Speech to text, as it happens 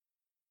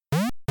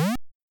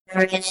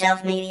Crooked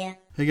Shelf Media.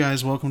 Hey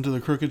guys, welcome to the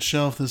Crooked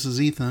Shelf. This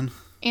is Ethan.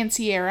 And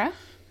Sierra.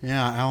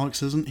 Yeah,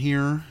 Alex isn't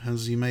here,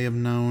 as you may have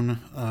known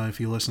if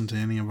you listen to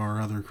any of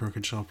our other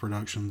Crooked Shelf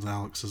productions.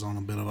 Alex is on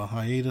a bit of a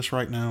hiatus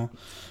right now.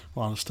 A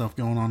lot of stuff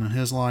going on in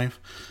his life.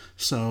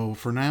 So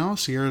for now,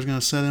 Sierra's going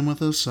to sit in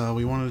with us.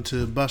 We wanted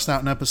to bust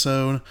out an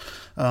episode,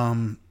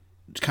 kind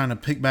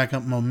of pick back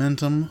up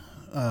momentum,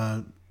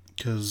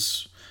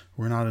 because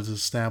we're not as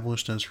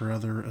established as her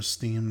other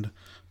esteemed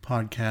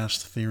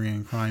podcast, Theory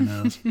and Crime,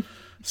 is.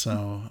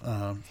 So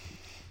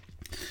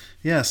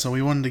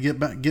we wanted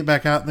to get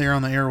back out there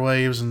on the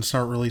airwaves and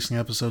start releasing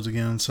episodes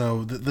again.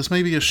 So this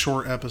may be a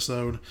short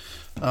episode,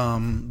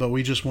 but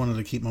we just wanted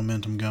to keep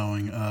momentum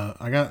going.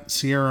 I got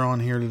Sierra on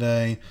here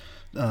today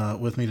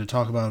with me to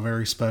talk about a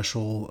very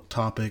special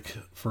topic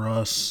for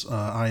us.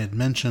 I had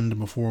mentioned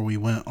before we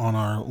went on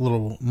our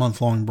little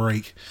month-long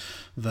break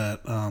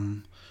that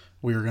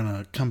we were going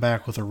to come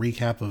back with a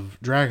recap of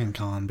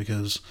DragonCon,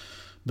 because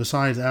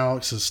besides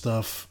Alex's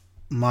stuff,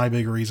 my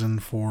big reason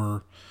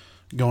for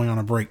going on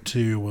a break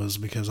too was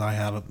because I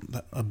had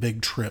a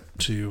big trip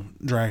to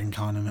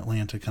DragonCon in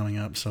Atlanta coming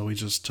up, so we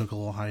just took a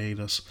little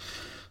hiatus.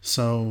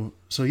 So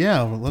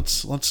yeah,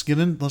 let's get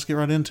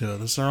right into it.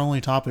 This is our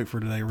only topic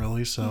for today,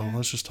 really. So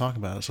Let's just talk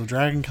about it. So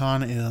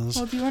DragonCon is.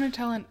 Well, do you want to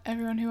tell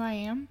everyone who I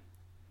am?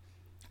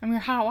 I'm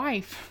your hot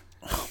wife.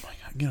 Oh my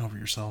God, get over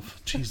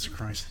yourself, Jesus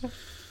Christ.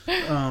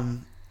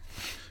 Everyone,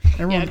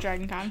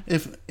 DragonCon.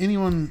 If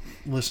anyone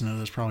listening to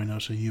this probably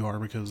knows who you are,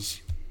 because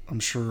I'm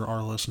sure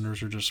our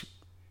listeners are just,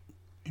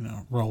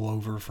 roll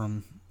over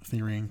from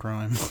Theory and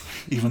Crime,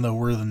 even though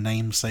we're the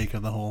namesake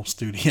of the whole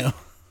studio.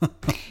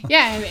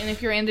 Yeah, and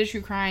if you're into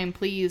true crime,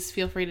 please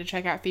feel free to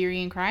check out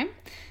Theory and Crime.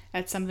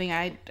 That's something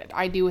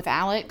I do with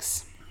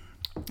Alex.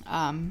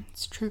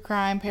 It's true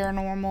crime,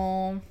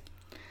 paranormal.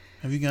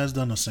 Have you guys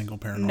done a single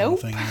paranormal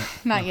thing yet?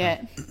 Not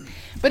yet.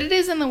 But it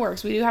is in the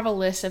works. We do have a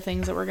list of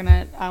things that we're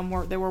gonna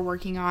that we're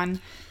working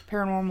on.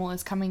 Paranormal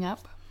is coming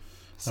up,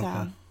 so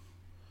okay.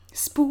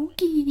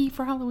 Spooky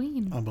for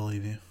Halloween. I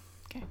believe you.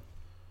 Okay.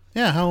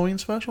 Yeah, Halloween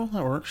special,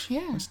 that works.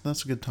 Yeah,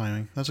 that's a good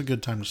timing. That's a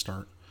good time to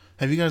start.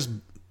 Have you guys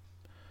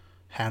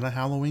had a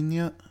Halloween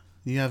yet?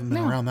 You haven't been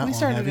around that long,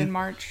 have you? We started in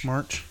March.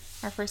 March.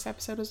 Our first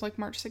episode was like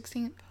March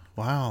 16th.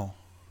 Wow.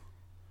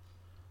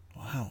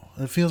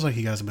 It feels like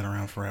you guys have been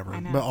around forever,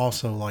 but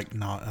also like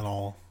not at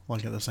all,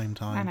 like at the same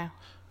time.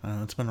 I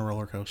know. It's been a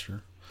roller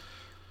coaster.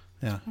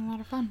 Yeah. It's been a lot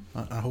of fun.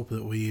 I hope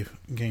that we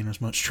gain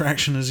as much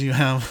traction as you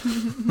have.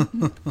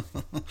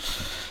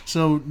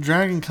 So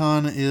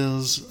DragonCon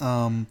is,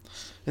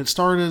 it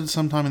started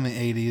sometime in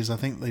the 80s. I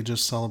think they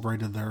just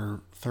celebrated their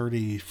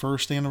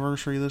 31st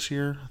anniversary this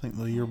year. I think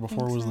the year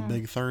before was the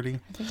big 30. I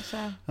think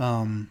so.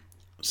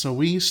 So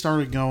we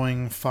started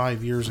going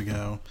 5 years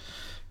ago.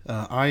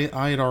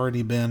 I had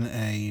already been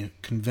a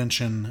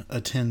convention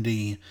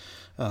attendee.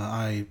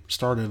 I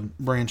started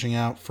branching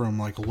out from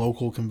like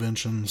local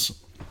conventions,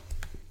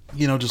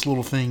 just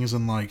little things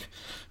in like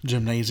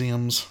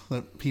gymnasiums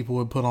that people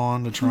would put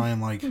on to try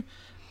and like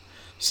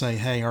say,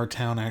 hey, our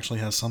town actually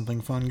has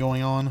something fun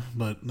going on,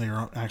 but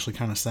they're actually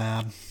kind of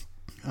sad.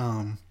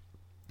 And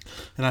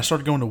I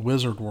started going to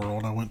Wizard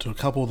World. I went to a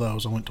couple of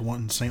those. I went to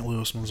one in St.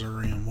 Louis,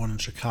 Missouri, and one in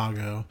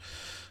Chicago.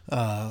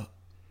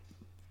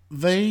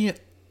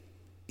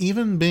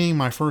 Even being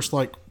my first,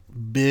 like,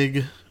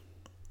 big,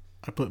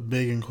 I put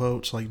big in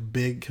quotes, like,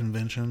 big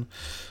convention,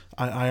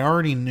 I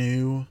already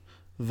knew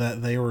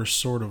that they were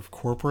sort of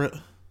corporate.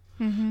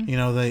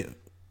 Mm-hmm.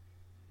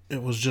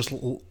 It was just,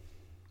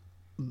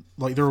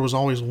 like, there was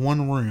always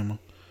one room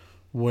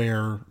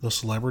where the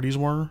celebrities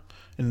were,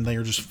 and they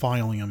were just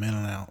filing them in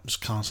and out just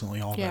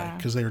constantly all day,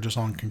 because they were just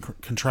on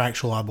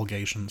contractual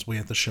obligations. We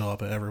had to show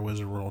up at every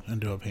Wizard World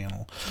and do a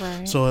panel.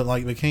 Right. So it,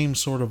 like, became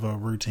sort of a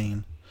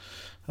routine.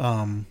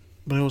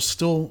 But it was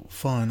still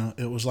fun.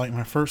 It was like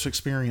my first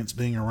experience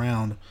being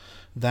around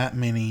that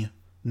many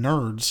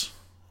nerds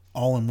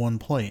all in one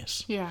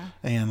place. Yeah.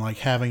 And like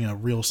having a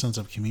real sense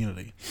of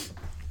community.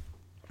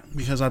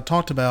 Because I've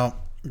talked about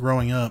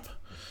growing up,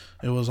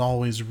 it was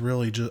always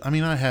really just, I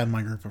had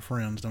my group of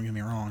friends, don't get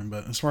me wrong,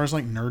 but as far as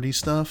like nerdy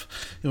stuff,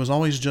 it was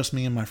always just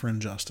me and my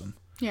friend Justin.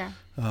 Yeah.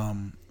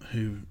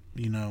 Who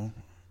you know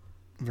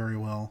very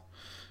well.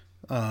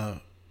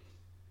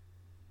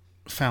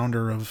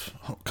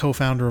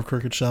 Co-founder of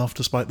Crooked Shelf,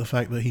 despite the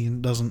fact that he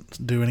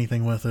doesn't do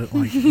anything with it.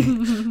 Like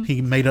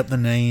he made up the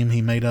name,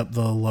 he made up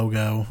the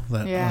logo.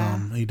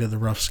 He did the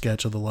rough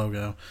sketch of the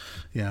logo.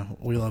 Yeah,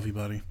 we love you,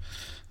 buddy.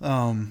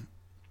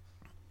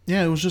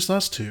 It was just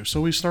us two.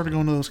 So we started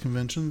going to those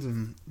conventions,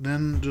 and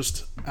then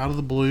just out of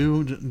the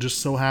blue, just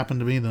so happened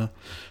to be the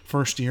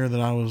first year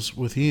that I was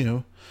with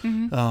you.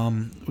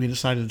 Mm-hmm. We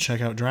decided to check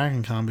out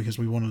DragonCon because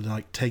we wanted to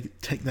like take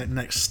that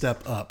next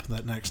step up,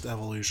 that next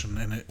evolution,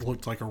 and it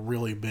looked like a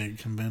really big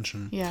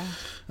convention. Yeah.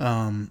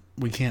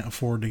 We can't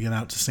afford to get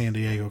out to San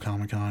Diego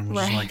Comic-Con,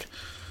 which is like,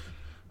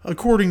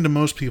 according to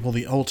most people,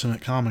 the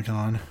ultimate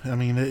Comic-Con.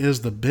 It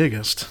is the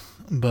biggest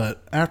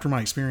But after my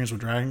experience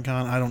with DragonCon,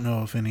 I don't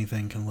know if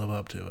anything can live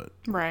up to it.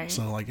 Right.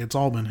 So, like, it's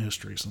all been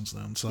history since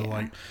then. So,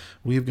 like,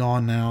 we've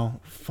gone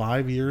now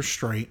 5 years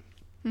straight.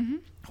 Mm-hmm.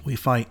 We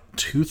fight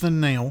tooth and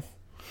nail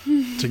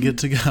to get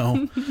to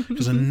go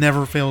because it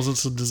never fails.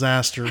 It's a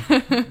disaster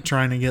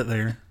trying to get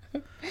there.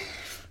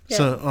 Yeah.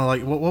 So,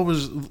 like, what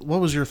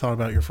was your thought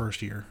about your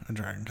first year at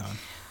DragonCon?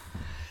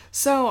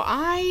 So,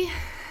 I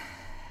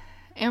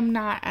am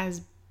not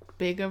as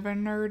big of a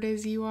nerd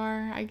as you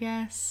are, I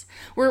guess.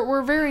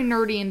 We're very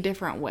nerdy in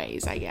different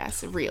ways, I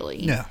guess,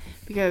 really. Yeah.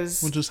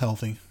 Because which is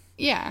healthy.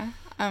 Yeah.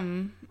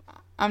 I'm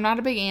not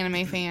a big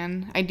anime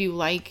fan. I do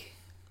like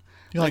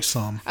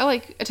some. I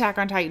like Attack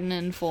on Titan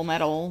and Full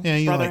Metal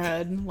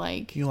Brotherhood.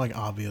 Like you like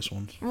obvious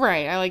ones.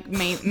 Right. I like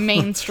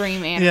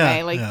mainstream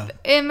anime.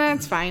 And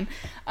that's fine.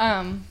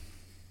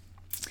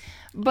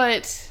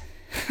 But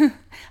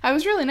I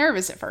was really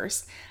nervous at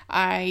first.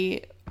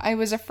 I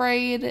was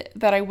afraid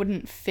that I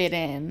wouldn't fit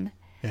in.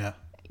 Yeah.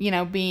 You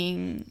know,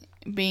 being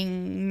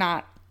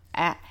not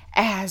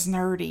as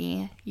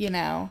nerdy, you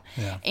know.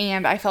 Yeah.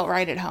 And I felt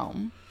right at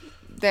home.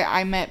 That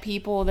I met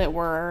people that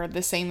were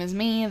the same as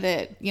me,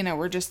 that, you know,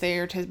 were just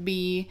there to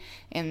be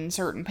in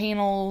certain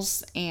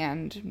panels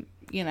and,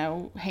 you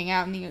know, hang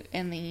out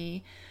in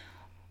the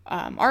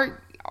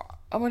art.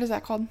 What is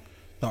that called?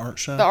 The art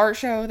show. The art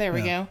show. There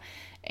we go.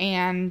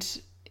 And,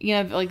 you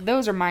know, like,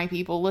 those are my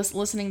people.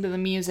 Listening to the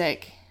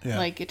music,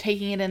 like,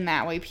 taking it in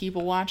that way.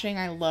 People watching.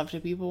 I love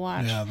to people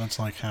watch. Yeah, that's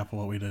like half of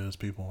what we do is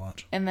people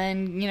watch. And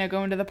then, you know,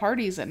 going to the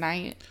parties at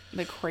night.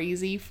 The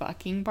crazy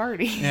fucking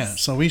parties. Yeah,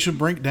 so we should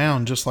break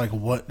down just like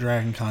what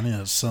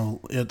DragonCon is.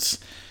 So it's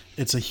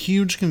a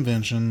huge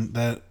convention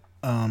that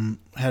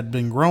had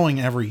been growing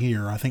every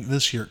year. I think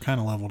this year it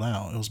kind of leveled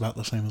out. It was about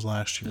the same as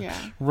last year.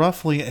 Yeah.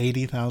 Roughly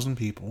 80,000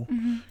 people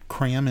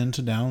cram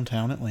into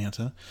downtown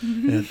Atlanta.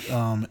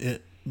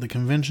 The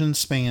convention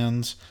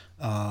spans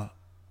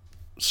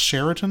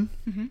Sheraton,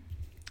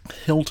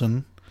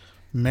 Hilton,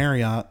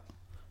 Marriott,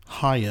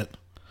 Hyatt,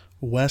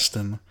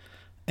 Westin,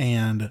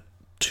 and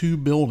 2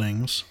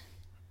 buildings,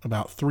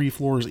 about 3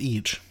 floors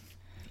each,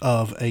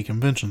 of a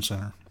convention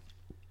center.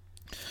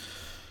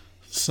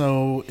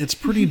 So it's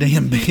pretty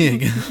damn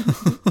big.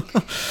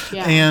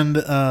 Yeah.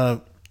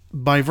 And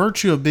by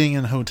virtue of being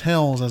in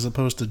hotels as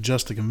opposed to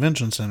just a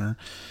convention center,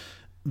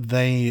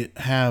 they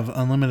have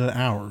unlimited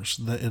hours.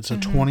 It's a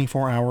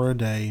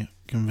 24-hour-a-day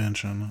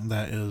convention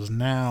that is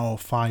now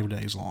 5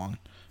 days long.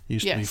 It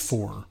used to be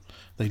 4.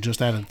 They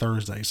just added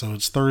Thursday. So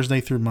it's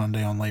Thursday through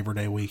Monday on Labor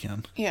Day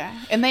weekend.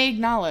 Yeah. And they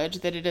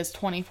acknowledge that it is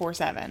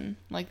 24/7.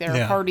 Like, there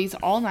are parties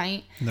all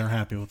night. They're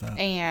happy with that.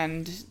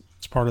 And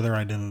it's part of their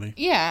identity.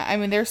 Yeah. I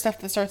mean, there's stuff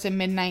that starts at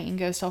midnight and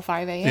goes till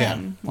 5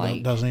 a.m. Yeah. Like,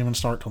 it doesn't even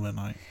start till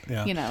midnight.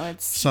 Yeah. You know,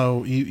 it's...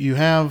 So you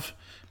have,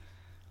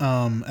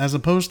 as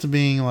opposed to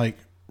being like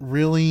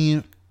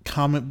really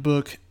comic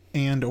book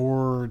and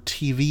or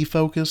TV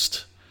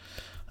focused,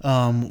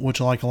 which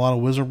like a lot of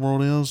Wizard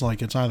World is,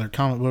 like it's either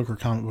comic book or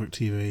comic book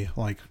TV,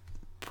 like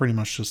pretty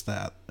much just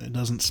that. It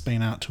doesn't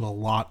span out to a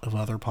lot of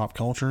other pop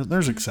culture.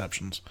 There's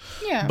exceptions.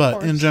 Yeah,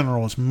 but in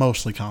general, it's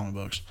mostly comic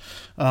books.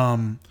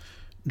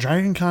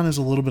 DragonCon is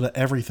a little bit of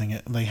everything.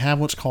 They have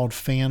what's called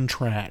fan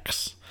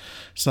tracks.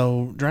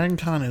 So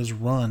DragonCon is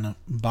run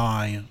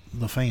by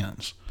the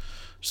fans.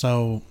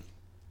 So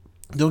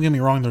don't get me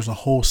wrong, there's a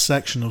whole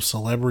section of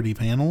celebrity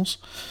panels,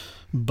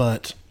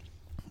 but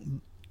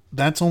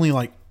that's only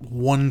like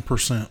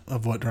 1%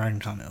 of what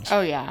DragonCon is.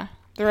 Oh yeah.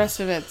 The rest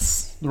of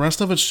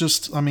it's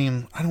just, I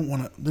mean, I don't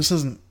want to, this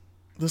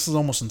is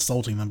almost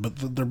insulting them,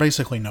 but they're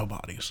basically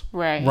nobodies.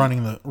 Right.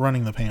 Running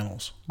the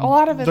panels. A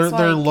lot of it's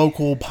they're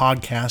local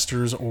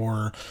podcasters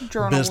or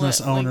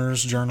business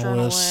owners,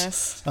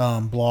 journalists,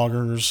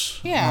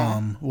 bloggers,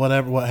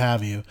 what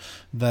have you,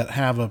 that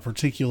have a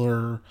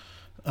particular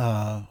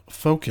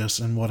focus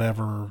in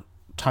whatever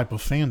type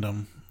of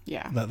fandom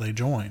that they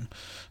join.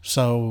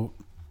 So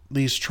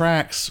these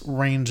tracks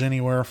range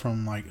anywhere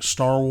from like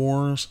Star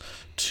Wars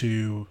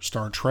to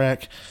Star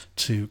Trek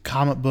to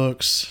comic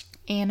books,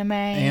 anime.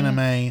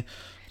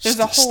 There's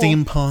a whole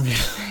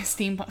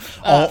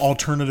steampunk,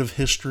 alternative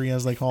history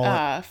as they call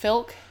it.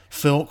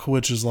 Filk,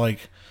 which is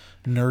like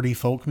nerdy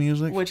folk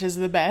music, which is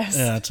the best.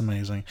 Yeah, it's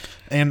amazing.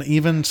 And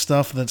even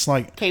stuff that's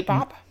like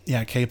K-pop.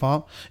 Yeah,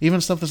 K-pop.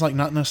 Even stuff that's like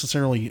not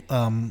necessarily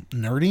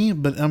nerdy,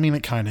 but I mean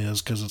it kind of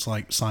is because it's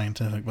like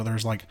scientific. But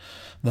there's like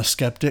the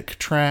Skeptic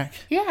track.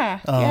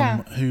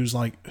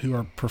 Who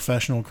are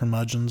professional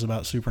curmudgeons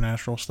about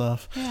supernatural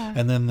stuff. Yeah.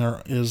 And then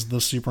there is the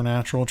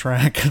supernatural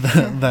track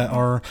that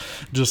are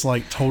just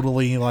like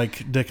totally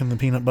like Dick and the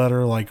Peanut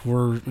Butter. Like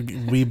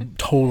we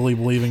totally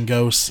believe in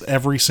ghosts.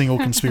 Every single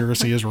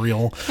conspiracy is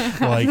real.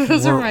 Like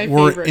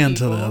we're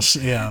into people. This.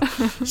 Yeah.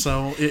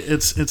 So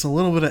it's a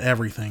little bit of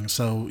everything.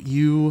 So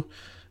you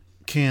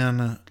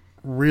can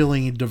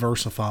really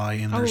diversify,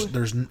 and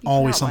there's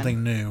always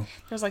something new.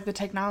 There's like the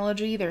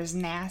technology, there's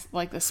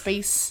like the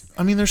space.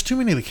 I mean, there's too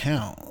many to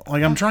count.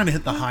 Like I'm trying to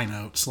hit the high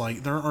notes.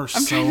 Like there are so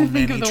many tracks. I'm trying to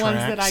think of the ones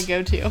that I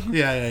go to.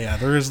 Yeah.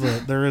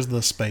 There is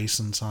the space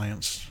and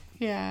science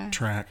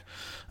track.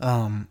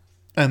 And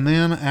And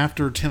then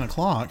after 10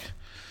 o'clock,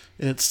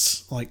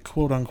 it's like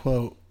quote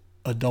unquote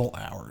adult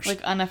hours.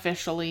 Like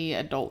unofficially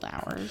adult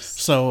hours.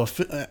 So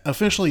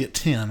officially at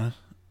 10,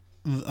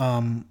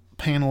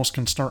 panels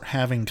can start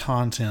having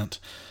content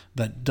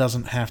that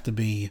doesn't have to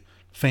be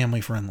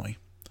family friendly.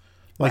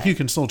 Like you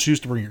can still choose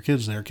to bring your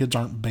kids there. Kids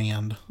aren't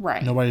banned.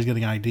 Right. Nobody's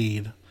getting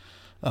ID'd.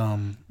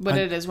 But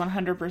it is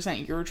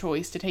 100% your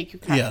choice to take your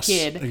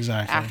kid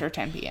exactly. after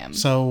 10 p.m.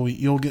 So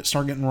you'll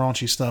start getting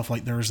raunchy stuff.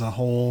 Like there's a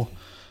whole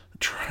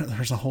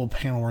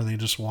panel where they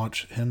just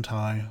watch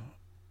hentai.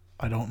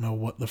 I don't know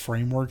what the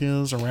framework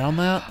is around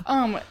that.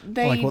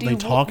 They like what do, they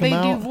talk they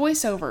about. do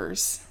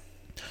voiceovers.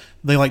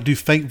 They like do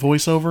fake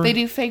voiceover. They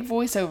do fake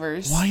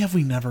voiceovers. Why have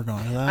we never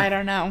gone to that? I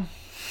don't know.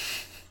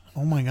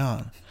 Oh my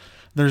god.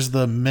 There's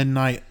the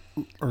midnight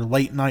or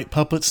late night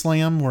puppet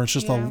slam where it's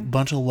just a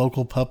bunch of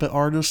local puppet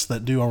artists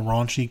that do a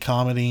raunchy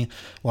comedy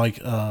like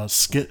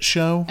skit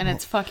show. And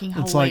it's fucking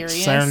hilarious. It's like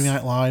Saturday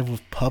Night Live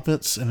with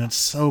puppets, and it's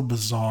so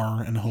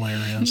bizarre and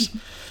hilarious.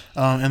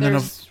 And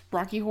there's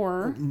Rocky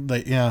Horror.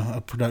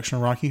 A production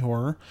of Rocky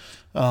Horror.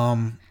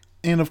 And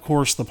of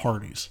course the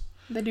parties.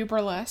 They do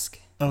burlesque.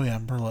 Oh yeah,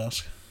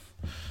 burlesque.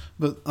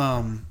 But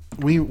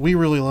we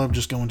really love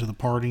just going to the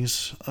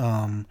parties.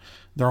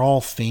 They're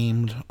all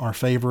themed. Our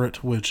favorite,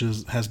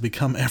 has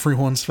become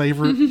everyone's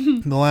favorite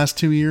in the last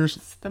 2 years.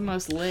 It's the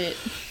most lit.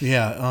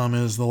 Yeah,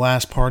 is the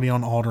last party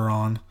on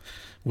Alderaan,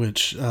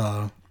 which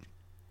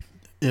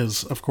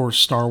is of course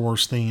Star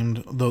Wars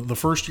themed. The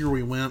first year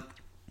we went,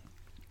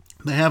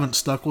 they haven't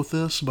stuck with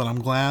this, but I'm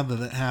glad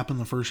that it happened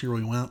the first year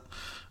we went.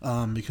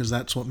 Because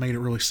that's what made it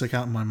really stick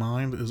out in my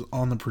mind is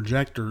on the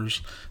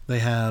projectors they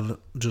had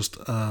just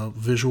a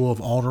visual of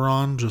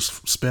Alderaan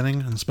just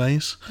spinning in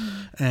space,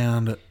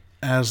 and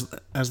as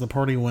the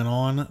party went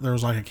on there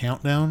was like a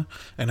countdown,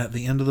 and at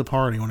the end of the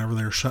party whenever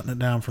they were shutting it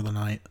down for the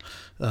night,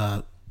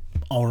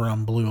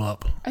 Alderaan blew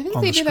up. I think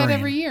they do that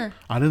every year.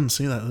 I didn't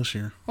see that this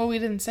year. Well, we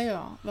didn't say it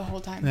the whole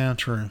time. Yeah,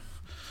 true.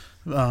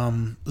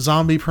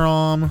 Zombie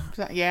prom.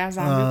 Yeah,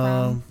 zombie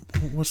prom.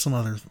 What's some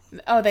other?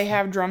 Oh, they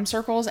have drum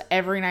circles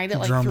every night at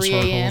like 3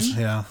 a.m.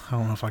 Yeah, I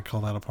don't know if I'd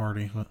call that a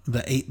party. But the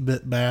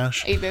 8-bit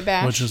bash. 8-bit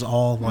bash. Which is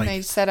all like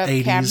they set up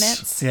 80s.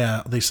 cabinets.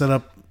 Yeah, they set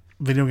up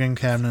video game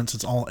cabinets.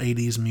 It's all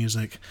 80s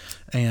music.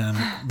 And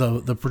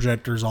the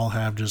projectors all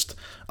have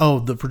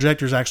the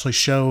projectors actually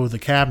show the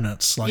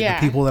cabinets. Like the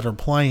people that are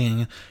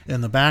playing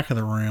in the back of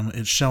the room,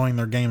 it's showing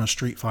their game of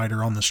Street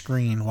Fighter on the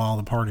screen while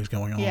the party's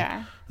going on.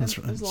 Yeah. It's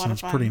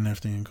pretty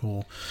nifty and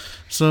cool.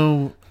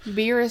 So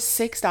beer is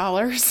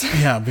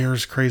 $6. Yeah, beer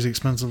is crazy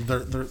expensive.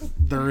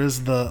 There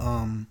is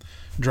the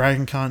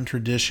DragonCon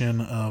tradition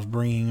of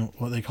bringing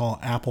what they call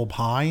apple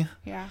pie.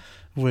 Yeah.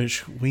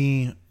 Which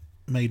we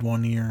made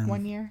 1 year.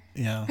 1 year?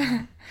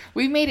 Yeah.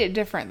 We made it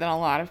different than a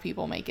lot of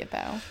people make it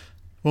though.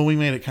 Well, we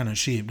made it kind of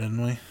cheap,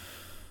 didn't we?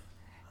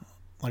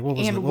 Like what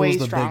was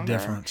the big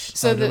difference?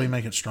 So did we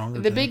make it stronger?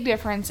 The big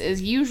difference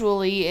is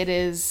usually it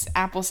is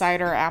apple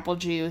cider, apple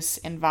juice,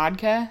 and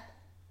vodka.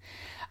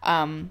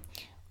 A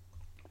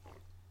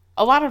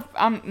lot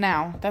of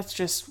now that's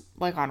just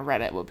like on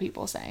Reddit what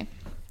people say.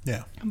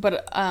 Yeah.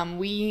 But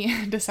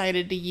we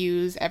decided to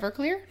use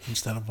Everclear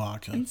instead of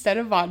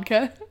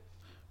vodka.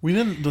 We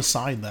didn't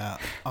decide that.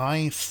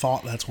 I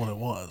thought that's what it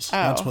was. Oh.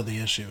 That's what the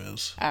issue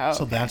is. Oh, okay.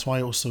 So that's why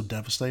it was so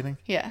devastating?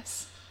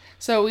 Yes.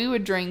 So we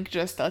would drink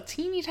just a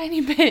teeny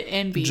tiny bit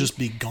and be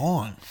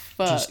gone.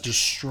 Just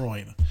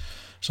destroyed.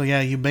 So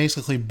yeah, you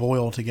basically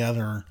boil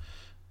together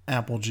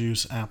apple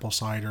juice, apple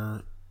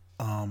cider,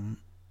 some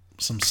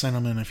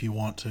cinnamon if you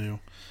want to,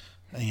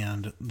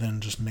 and then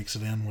just mix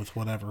it in with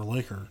whatever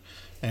liquor.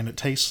 And it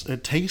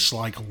tastes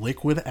like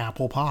liquid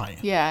apple pie.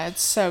 Yeah,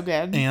 it's so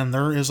good. And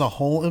there is a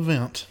whole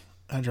event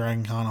at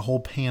DragonCon, a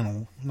whole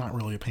panel, not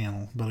really a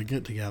panel, but a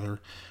get-together,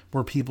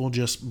 where people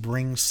just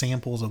bring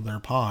samples of their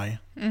pie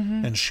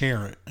and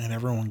share it, and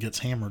everyone gets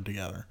hammered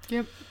together.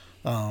 Yep.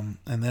 And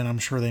then I'm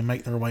sure they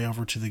make their way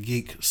over to the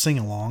Geek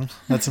Sing-Along.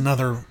 That's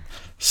another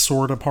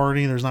sort of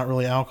party. There's not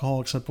really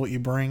alcohol except what you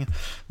bring.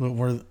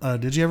 But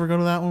did you ever go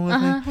to that one with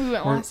me? We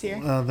went last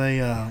year.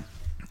 They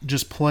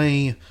just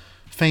play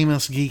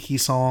famous geeky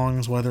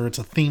songs, whether it's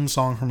a theme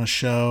song from a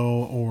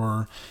show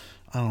or,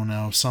 I don't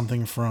know,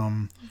 something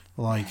from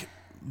like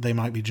They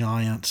Might Be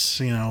Giants,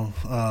 just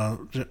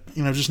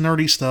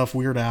nerdy stuff,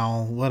 Weird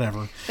Al,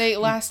 whatever.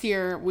 Last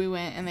year we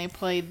went and they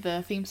played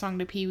the theme song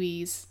to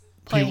Pee-wee's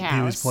Playhouse.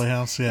 Pee-wee's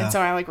Playhouse, yeah. And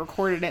so I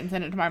recorded it and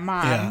sent it to my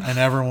mom. Yeah, and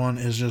everyone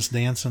is just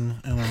dancing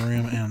in the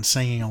room and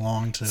singing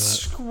along to it.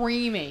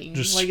 Screaming.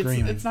 Just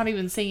screaming. It's not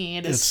even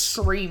singing, it's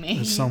screaming.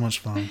 It's so much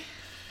fun.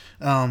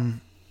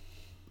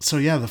 So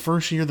yeah, the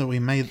first year that we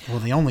made,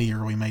 the only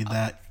year we made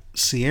that,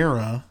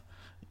 Sierra,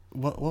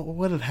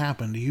 what had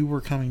happened? You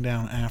were coming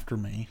down after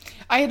me.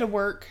 I had to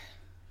work.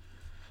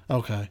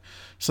 Okay.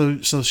 So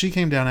she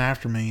came down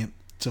after me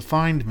to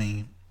find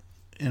me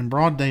in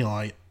broad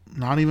daylight,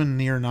 not even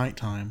near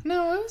nighttime.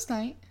 No, it was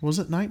night. Was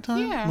it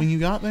nighttime? Yeah. When you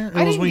got there?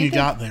 It was when you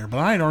got there, but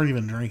I had already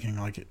been drinking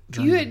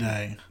during the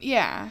day.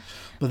 Yeah.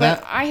 But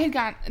I had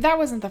that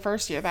wasn't the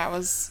first year. That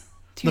was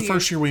 2 years. The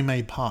first year we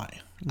made pie.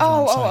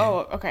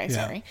 Okay, Yeah.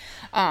 sorry.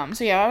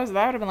 So yeah, that would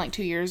have been like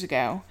 2 years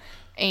ago,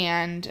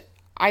 and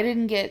I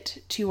didn't get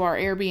to our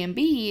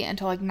Airbnb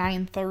until like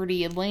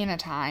 9:30 Atlanta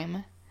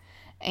time,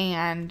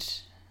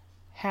 and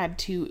had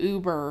to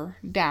Uber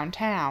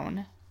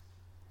downtown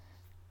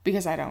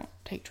because I don't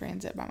take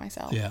transit by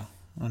myself. Yeah,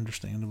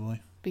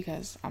 understandably.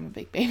 Because I'm a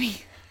big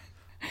baby.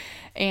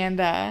 And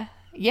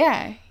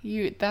yeah,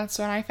 that's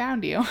when I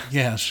found you.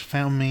 Yeah, she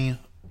found me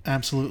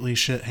absolutely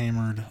shit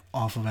hammered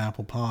off of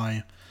apple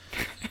pie.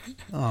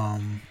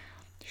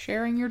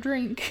 Sharing your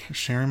drink.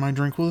 Sharing my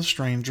drink with a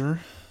stranger.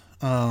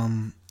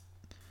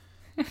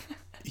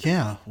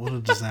 Yeah, what a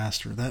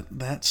disaster.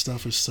 That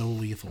stuff is so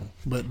lethal.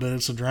 But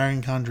it's a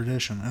DragonCon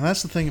tradition. And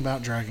that's the thing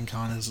about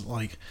DragonCon is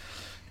like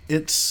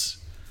it's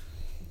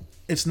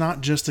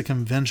not just a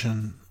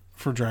convention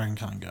for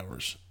DragonCon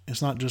goers.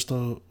 It's not just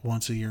a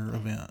once a year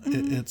event.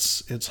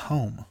 Mm-hmm. It's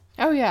home.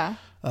 Oh yeah.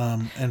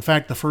 In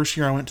fact, the first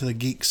year I went to the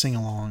Geek Sing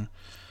Along,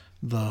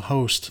 the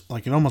host,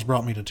 like, it almost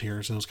brought me to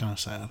tears. It was kind of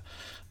sad,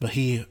 but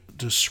he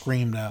just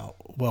screamed out,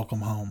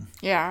 "Welcome home!"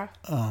 Yeah.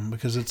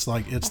 Because it's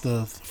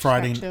the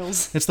Friday,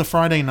 chills. it's the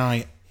Friday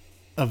night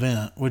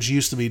event, which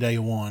used to be day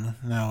one.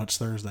 Now it's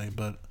Thursday,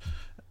 but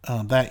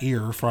that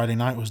year Friday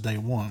night was day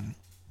one.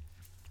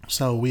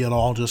 So we had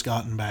all just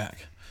gotten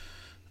back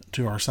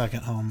to our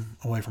second home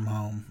away from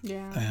home,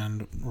 Yeah.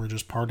 and we're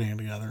just partying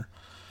together.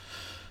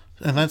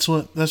 And that's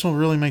what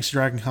really makes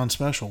DragonCon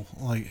special.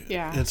 Like,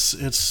 Yeah. it's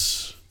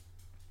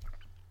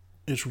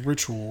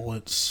ritual.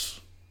 It's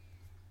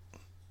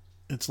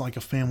like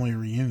a family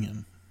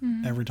reunion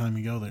every time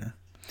you go there.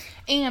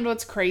 And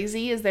what's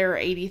crazy is there are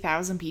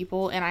 80,000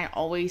 people, and I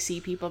always see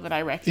people that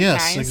I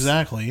recognize. Yes,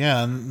 exactly.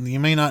 Yeah, and you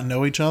may not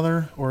know each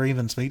other or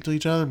even speak to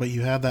each other, but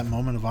you have that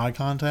moment of eye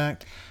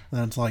contact.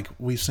 And it's like,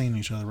 we've seen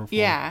each other before.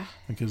 Yeah.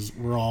 Because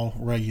we're all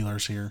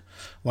regulars here.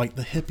 Like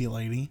the hippie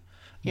lady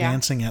Yeah.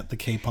 dancing at the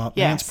K-pop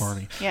Yes. dance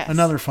party. Yes.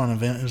 Another fun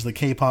event is the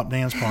K-pop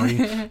dance party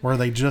where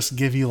they just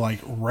give you like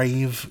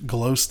rave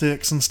glow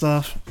sticks and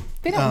stuff.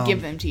 They don't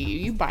give them to you.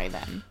 You buy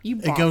them. You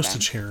bought It goes them. to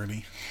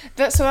charity.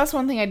 So that's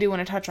one thing I do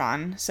want to touch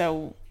on.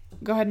 So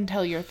go ahead and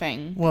tell your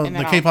thing. Well, and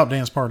then the K-pop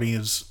dance party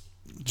is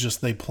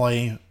just they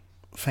play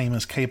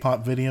famous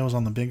K-pop videos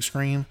on the big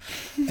screen,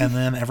 and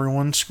then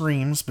everyone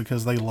screams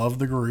because they love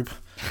the group,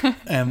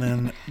 and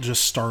then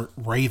just start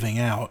raving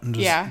out and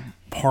just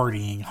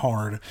partying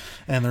hard.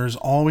 And there's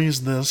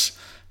always this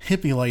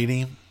hippie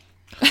lady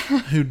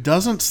who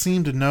doesn't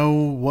seem to know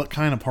what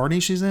kind of party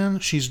she's in.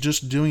 She's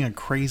just doing a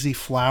crazy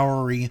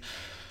flowery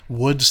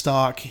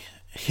Woodstock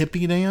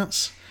hippie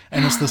dance.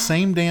 And it's the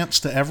same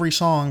dance to every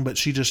song, but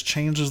she just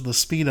changes the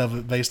speed of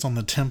it based on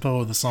the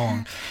tempo of the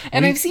song.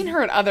 And I've seen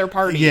her at other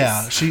parties.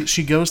 Yeah,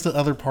 she goes to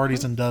other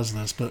parties and does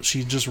this, but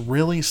she just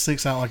really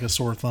sticks out like a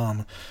sore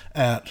thumb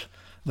at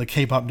the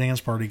K-pop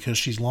dance party because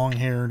she's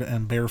long-haired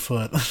and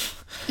barefoot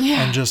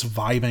and just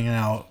vibing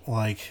out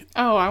like...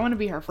 Oh, I want to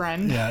be her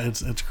friend. Yeah,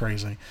 it's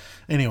crazy.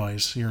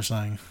 Anyways, you were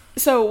saying...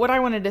 So what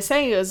I wanted to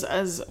say is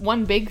as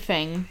one big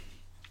thing,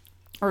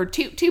 or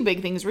two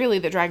big things really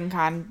that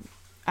DragonCon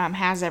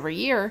has every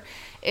year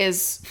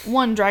is,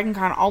 one,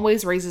 DragonCon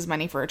always raises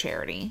money for a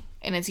charity,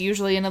 and it's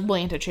usually an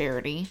Atlanta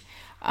charity,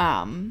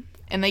 and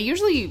they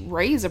usually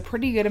raise a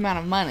pretty good amount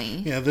of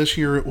money. Yeah, this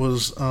year it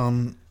was,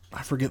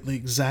 I forget the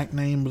exact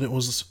name, but it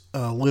was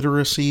a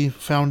literacy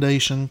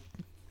foundation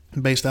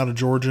based out of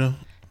Georgia.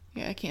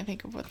 Yeah, I can't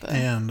think of what the...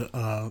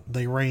 And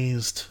they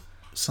raised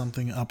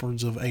something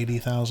upwards of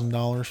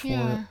 $80,000 for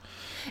it.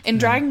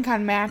 And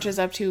DragonCon matches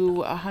up to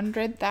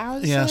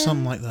 100,000. Yeah,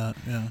 something like that.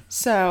 Yeah.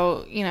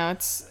 So,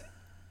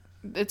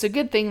 it's a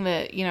good thing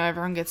that,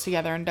 everyone gets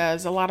together and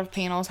does. A lot of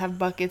panels have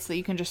buckets that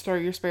you can just throw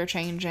your spare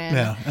change in.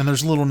 Yeah, and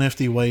there's little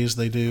nifty ways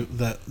they do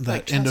that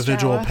Like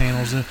individual Chest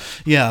panels do.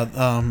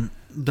 Yeah,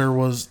 there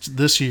was,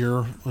 this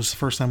year was the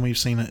first time we've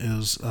seen it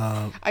is...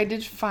 I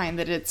did find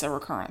that it's a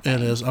recurrent thing.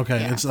 It is.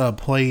 Okay, Yeah. it's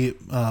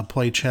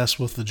play chess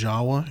with the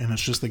Jawa, and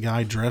it's just the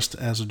guy dressed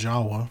as a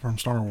Jawa from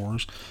Star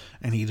Wars,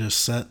 and he just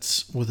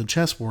sits with a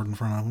chessboard in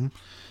front of him,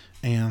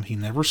 and he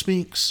never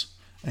speaks,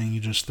 and you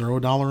just throw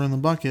 $1 in the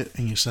bucket,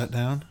 and you sit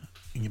down,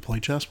 and you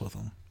play chess with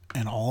him.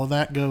 And all of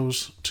that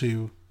goes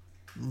to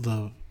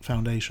the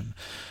foundation.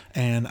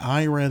 And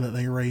I read that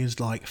they raised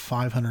like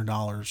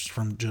 $500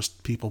 from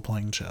just people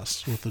playing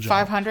chess with the Jawa.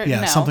 500?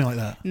 Yeah, No. something like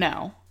that.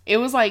 No. It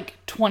was like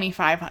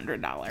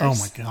 $2,500. Oh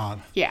my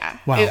God. Yeah.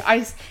 Wow.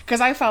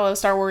 Because I follow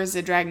Star Wars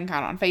at DragonCon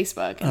on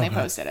Facebook, and they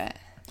posted it.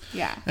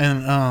 Yeah.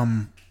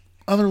 And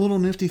other little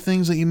nifty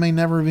things that you may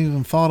never have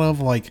even thought of,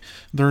 like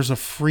there's a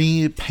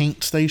free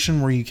paint station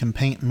where you can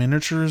paint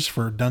miniatures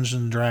for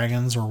Dungeons and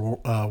Dragons or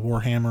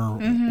Warhammer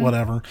or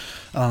whatever.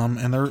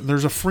 And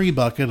there's a free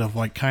bucket of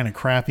like kind of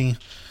crappy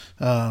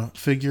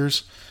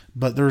figures,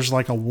 but there's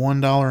like a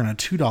 $1 and a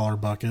 $2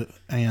 bucket,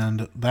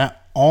 and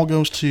that all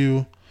goes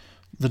to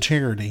the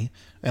charity,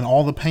 and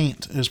all the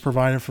paint is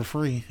provided for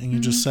free, and you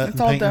just set It's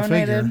and all paint a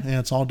figure. donated. Yeah,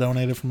 it's all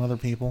donated from other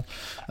people.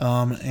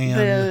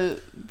 And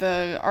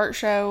The art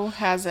show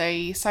has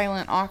a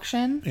silent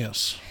auction.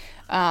 yes.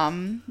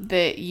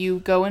 that you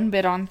go and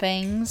bid on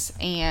things,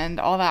 and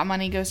all that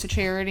money goes to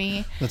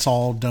charity. It's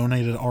all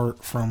donated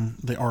art from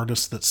the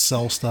artists that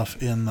sell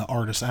stuff in the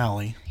artist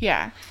alley.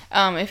 Yeah.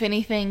 If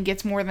anything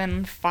gets more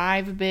than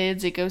 5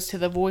 bids, it goes to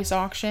the voice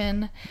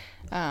auction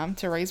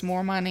to raise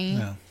more money.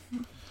 Yeah.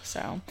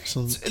 So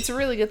it's a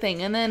really good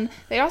thing. And then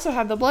they also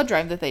have the blood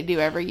drive that they do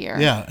every year.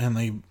 Yeah,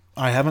 and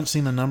I haven't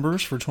seen the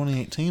numbers for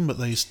 2018, but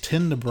they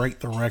tend to break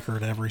the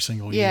record every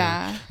single year.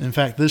 Yeah. In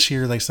fact, this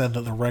year they said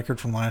that the record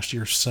from last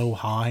year is so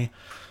high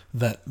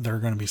that they're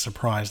going to be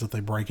surprised that they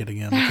break it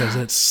again because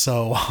it's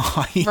so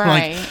high.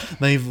 Right.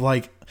 They've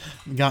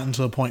gotten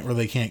to a point where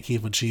they can't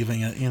keep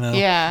achieving it,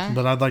 Yeah.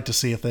 But I'd like to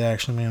see if they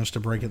actually manage to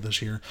break it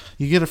this year.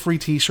 You get a free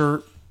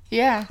t-shirt.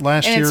 Yeah.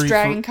 Last and year, it's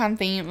DragonCon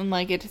themed, and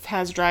it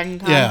has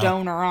DragonCon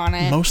donor on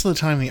it. Most of the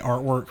time, the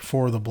artwork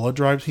for the Blood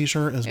Drive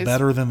t-shirt is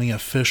better than the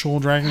official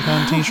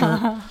DragonCon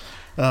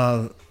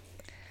t-shirt.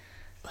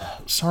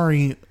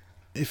 Sorry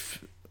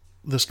if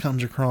this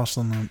comes across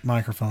on the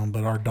microphone,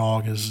 but our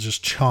dog is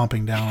just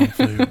chomping down on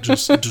food,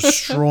 just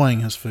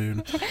destroying his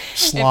food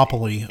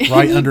sloppily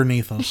right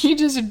underneath us. He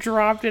just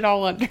dropped it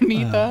all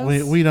underneath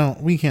us.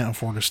 We can't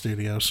afford a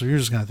studio, so you're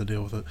just gonna have to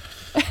deal with it.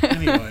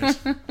 Anyways.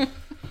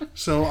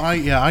 So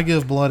I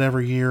give blood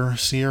every year.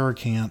 Sierra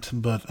can't,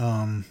 but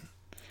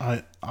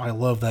I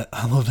love that.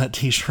 I love that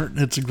t-shirt.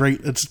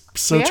 It's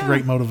such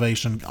great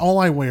motivation. All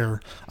I wear,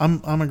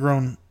 I'm a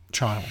grown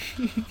child.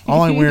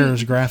 All I wear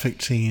is graphic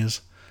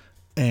tees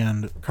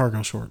and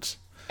cargo shorts.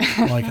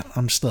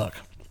 I'm stuck.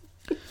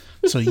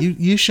 So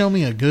you show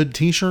me a good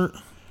t-shirt,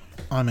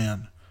 I'm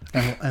in.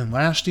 And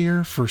last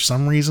year, for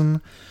some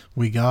reason,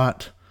 we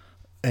got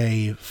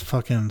a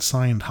fucking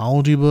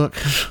Scientology book.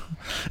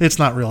 It's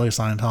not really a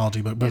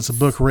Scientology book, but it's a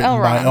book written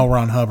by L.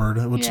 Ron Hubbard.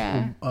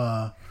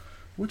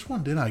 Which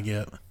one did I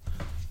get?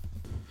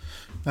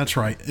 That's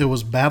right. It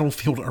was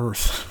Battlefield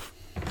Earth.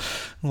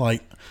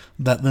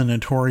 That the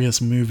notorious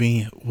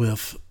movie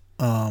with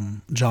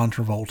John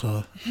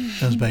Travolta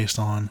is based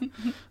on.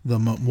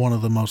 One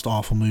of the most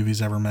awful movies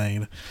ever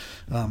made.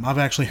 I've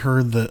actually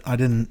heard that, I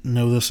didn't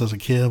know this as a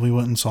kid. We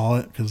went and saw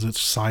it because it's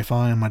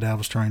sci-fi and my dad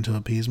was trying to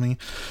appease me.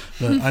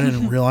 But I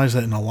didn't realize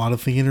that in a lot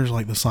of theaters,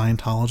 the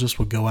Scientologists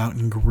would go out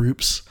in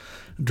groups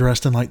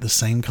dressed in the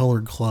same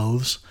colored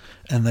clothes,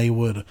 and they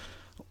would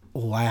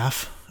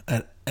laugh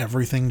at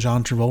everything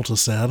John Travolta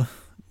said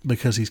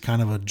because he's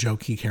kind of a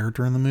jokey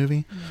character in the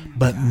movie.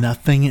 But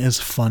nothing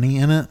is funny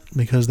in it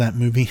because that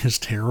movie is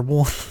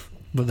terrible.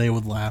 But they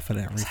would laugh at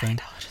everything.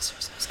 Scientologists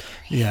are so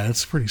scary. Yeah,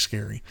 it's pretty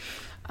scary.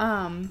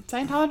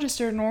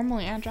 Scientologists are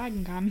normally at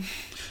DragonCon.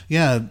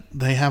 Yeah,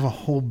 they have a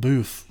whole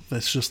booth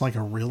that's just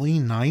a really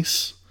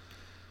nice,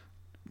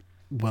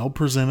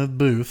 well-presented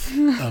booth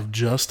of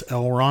just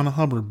L. Ron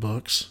Hubbard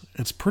books.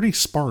 It's pretty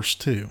sparse,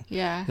 too.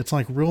 Yeah. It's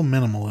real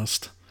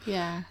minimalist.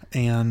 Yeah.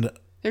 And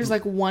there's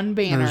one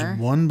banner. There's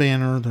one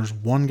banner. There's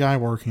one guy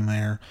working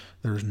there.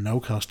 There's no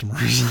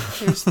customers.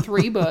 There's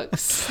 3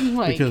 books.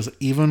 Because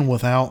even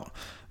without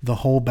the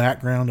whole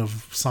background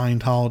of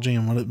Scientology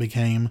and what it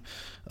became,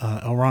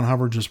 L. Ron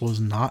Hubbard just was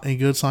not a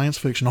good science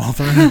fiction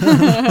author.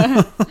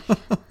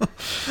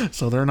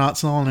 So they're not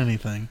selling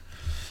anything.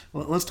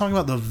 Let's talk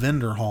about the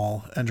vendor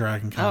hall at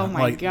DragonCon. Oh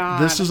my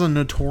God. This is a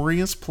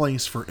notorious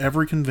place for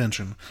every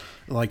convention.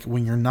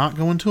 When you're not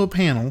going to a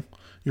panel,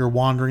 you're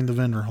wandering the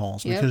vendor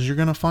halls because you're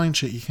going to find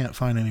shit you can't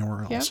find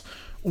anywhere else. Yep.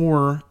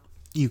 Or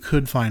you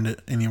could find it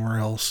anywhere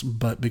else,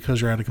 but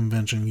because you're at a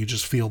convention, you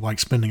just feel like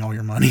spending all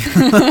your money.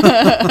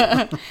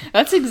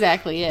 That's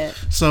exactly it.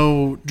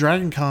 So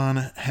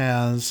DragonCon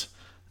has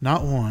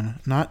not 1,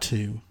 not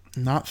 2,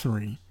 not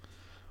 3,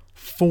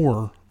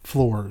 4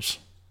 floors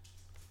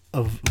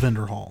of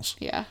vendor halls.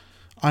 Yeah.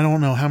 I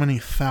don't know how many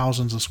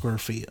thousands of square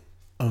feet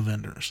of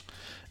vendors.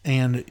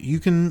 And you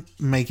can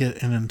make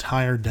it an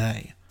entire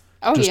day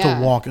to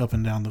walk up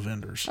and down the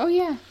vendors. Oh,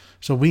 yeah.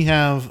 So we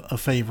have a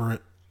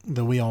favorite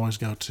that we always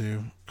go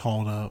to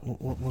called,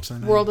 what's their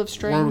name? World of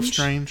Strange. World of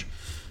Strange.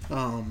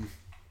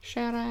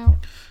 Shout out.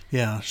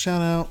 Yeah,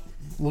 shout out.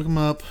 Look them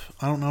up.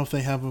 I don't know if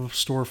they have a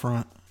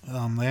storefront.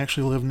 They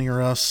actually live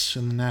near us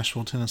in the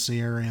Nashville,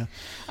 Tennessee area.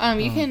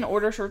 You can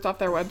order shirts off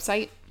their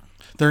website.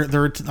 I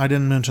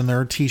didn't mention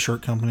they're a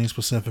t-shirt company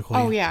specifically.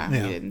 Oh, yeah.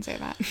 You didn't say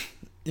that.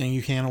 And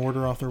you can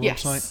order off their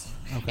website?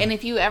 Okay. And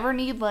if you ever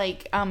need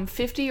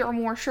 50 or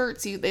more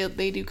shirts,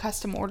 they do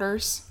custom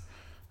orders.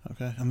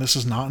 Okay. And this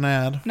is not an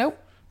ad. Nope.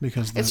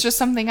 Because it's just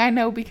something I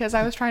know because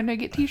I was trying to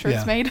get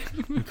t-shirts made.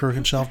 The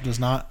Crooked Shelf does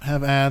not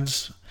have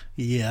ads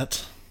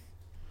yet,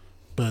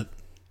 but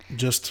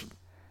just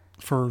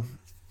for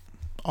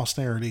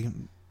austerity,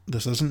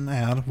 this isn't an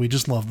ad. We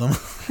just love them.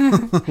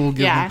 We'll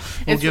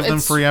give them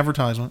free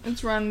advertisement.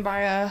 It's run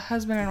by a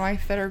husband and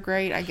wife that are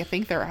great. I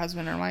think they're a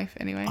husband and wife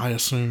anyway. I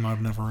assume.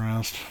 I've never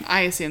asked.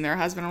 I assume they're a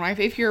husband and wife.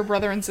 If you're a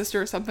brother and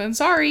sister or something,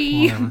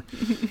 sorry.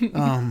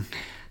 Whatever.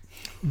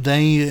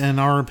 They, in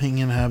our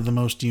opinion, have the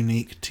most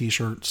unique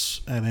t-shirts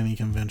at any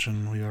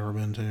convention we've ever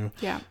been to.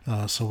 Yeah.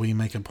 So we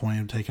make a point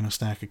of taking a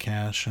stack of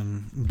cash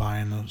and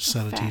buying a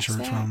set of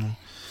t-shirts from them.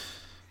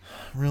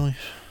 Really?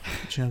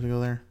 Did you have to go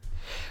there?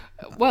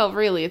 Well,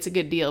 really, it's a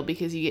good deal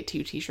because you get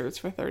 2 t-shirts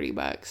for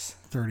 $30.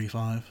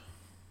 35.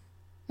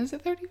 Is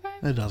it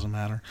 35? It doesn't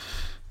matter.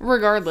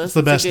 Regardless, It's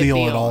the best a good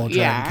deal at all at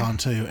Yeah. DragonCon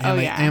too.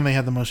 And and they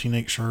have the most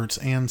unique shirts.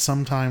 And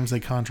sometimes they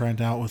contract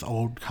out with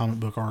old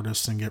comic book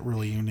artists and get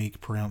really unique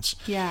prints.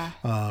 Yeah.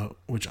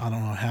 Which I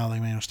don't know how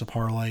they managed to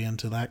parlay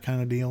into that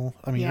kind of deal.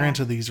 I mean,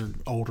 granted, these are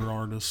older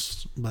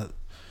artists, but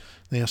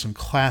they have some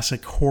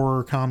classic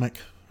horror comic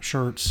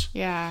shirts.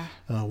 Yeah.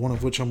 One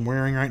of which I'm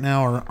wearing right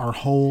now. Our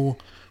whole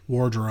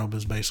wardrobe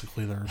is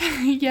basically their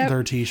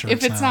their t-shirts.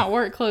 If it's not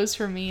work clothes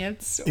for me,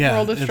 it's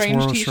World of Strange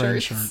World of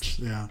t-shirts. Strange shirts.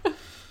 Yeah.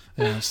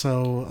 Yeah.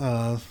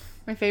 So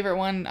my favorite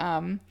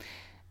one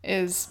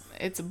is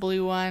it's a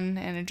blue one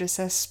and it just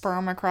says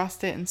sperm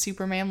across it in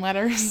Superman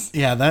letters.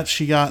 Yeah, that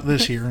she got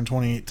this year in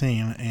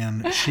 2018,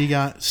 and she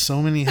got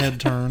so many head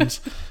turns,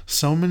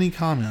 so many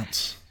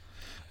comments.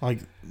 Like,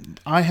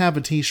 I have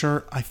a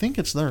t-shirt, I think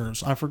it's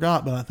theirs. I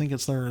forgot, but I think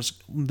it's theirs.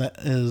 That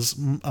is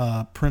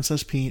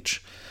Princess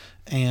Peach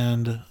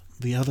and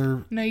the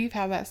other... No, you've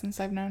had that since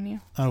I've known you.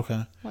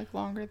 Okay. Like,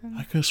 longer than...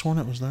 I could have sworn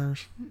it was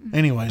theirs.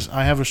 Anyways,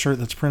 I have a shirt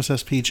that's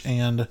Princess Peach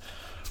and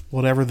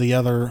whatever the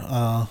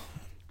other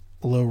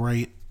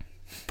low-rate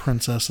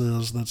princess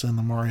is that's in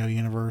the Mario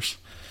universe.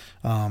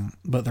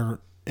 But there's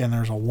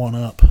a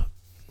 1-up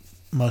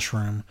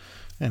mushroom,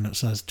 and it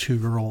says 2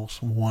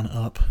 girls, 1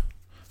 up.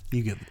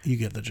 You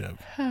get the joke.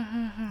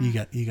 You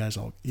get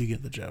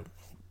the joke.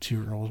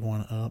 2 girls,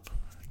 1 up.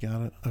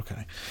 Got it?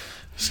 Okay.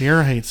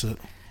 Sierra hates it.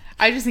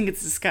 I just think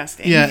it's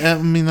disgusting. Yeah,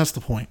 I mean, that's the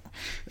point.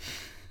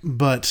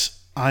 But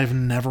I've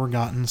never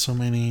gotten so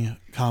many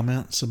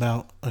comments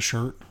about a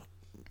shirt.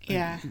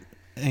 Yeah.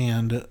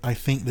 And I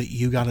think that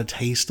you got a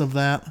taste of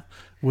that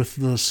with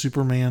the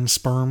Superman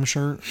sperm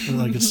shirt.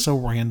 Like, it's so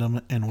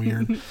random and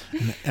weird.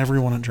 And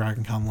everyone at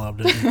DragonCon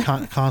loved it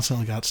and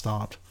constantly got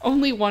stopped.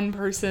 Only one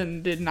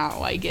person did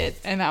not like it,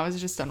 and that was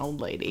just an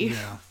old lady.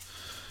 Yeah.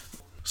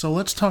 So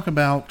let's talk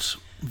about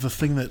the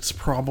thing that's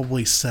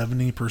probably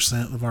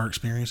 70% of our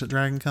experience at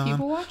DragonCon.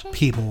 People watching?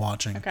 People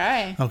watching.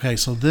 Okay,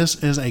 so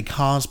this is a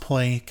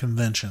cosplay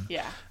convention.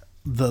 Yeah.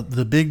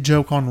 The big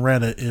joke on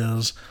Reddit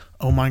is,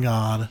 oh my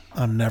God,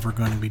 I'm never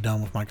going to be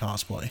done with my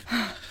cosplay.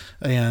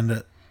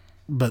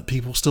 But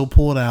people still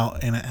pull it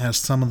out, and it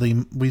has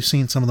we've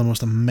seen some of the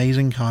most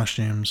amazing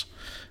costumes,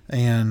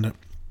 and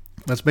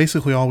that's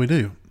basically all we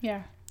do.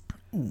 Yeah.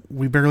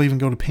 We barely even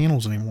go to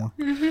panels anymore.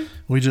 Mm-hmm.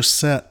 We just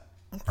sit.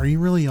 Are you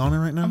really yawning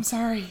right now? I'm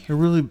sorry.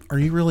 Are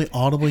you really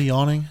audibly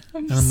yawning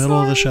in the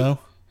middle of the show?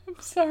 I'm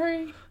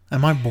sorry.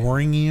 Am I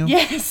boring you?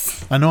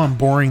 Yes. I know I'm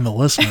boring the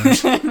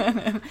listeners.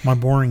 Am I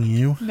boring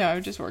you? No,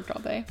 I've just worked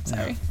all day.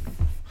 Sorry. Yeah.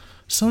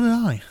 So did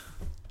I.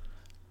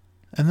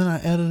 And then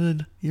I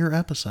edited your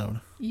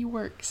episode. You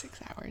work 6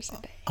 hours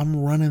a day. I'm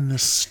running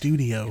this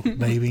studio,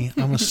 baby.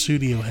 I'm a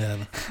studio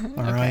head.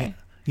 All right?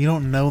 You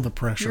don't know the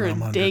pressure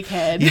I'm under. You're a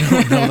dickhead. You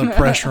don't know the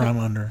pressure I'm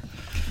under.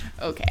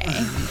 Okay.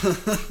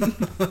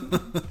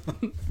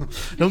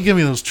 Don't give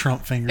me those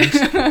Trump fingers.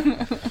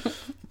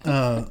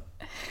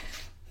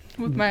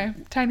 With my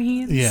tiny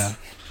hands. Yeah.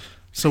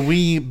 So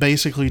we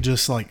basically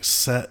just like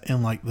sit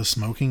in like the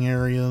smoking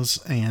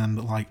areas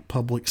and like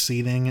public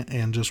seating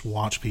and just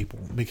watch people,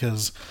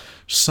 because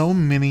so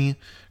many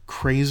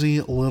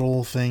crazy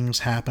little things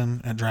happen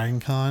at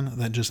DragonCon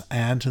that just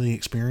add to the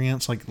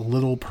experience, like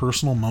little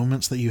personal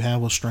moments that you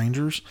have with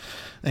strangers,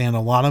 and a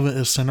lot of it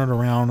is centered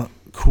around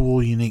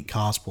cool, unique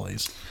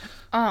cosplays.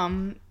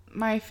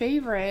 My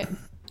favorite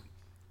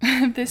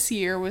this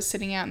year was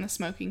sitting out in the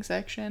smoking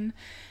section,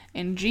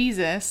 and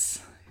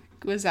Jesus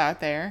was out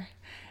there,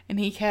 and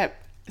he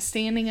kept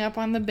standing up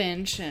on the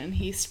bench, and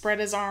he spread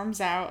his arms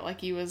out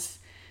like he was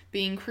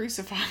being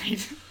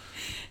crucified.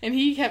 And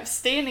he kept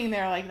standing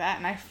there like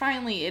that, and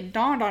it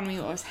dawned on me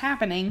what was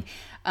happening.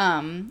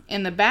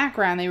 In the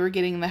background, they were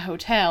getting the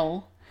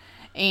hotel,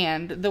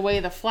 and the way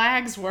the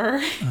flags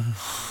were,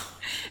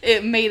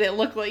 it made it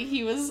look like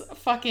he was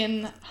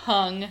fucking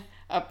hung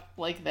up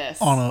like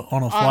this. On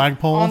a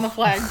flagpole? On the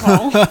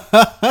flagpole.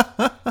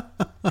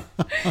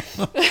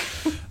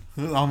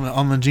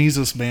 On the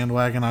Jesus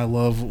bandwagon, I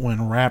love when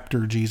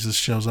Raptor Jesus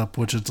shows up,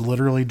 which is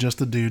literally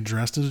just a dude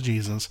dressed as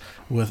Jesus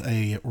with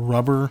a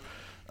rubber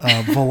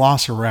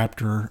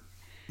velociraptor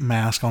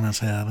mask on his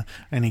head,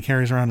 and he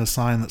carries around a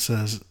sign that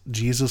says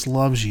 "Jesus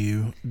loves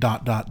you ...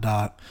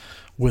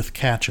 with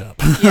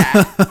ketchup."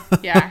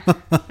 Yeah.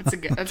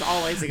 That's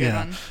always a good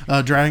one.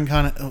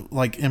 DragonCon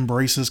like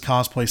embraces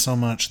cosplay so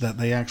much that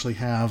they actually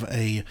have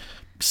a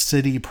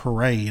city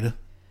parade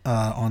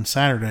on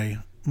Saturday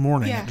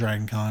morning at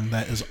DragonCon.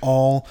 That is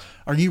all.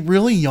 Are you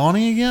really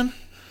yawning again?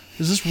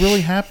 Is this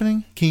really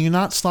happening? Can you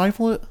not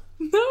stifle it?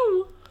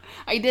 No,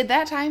 I did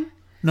that time.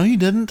 No, you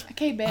didn't.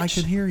 Okay, bitch. I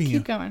could hear you.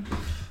 Keep going.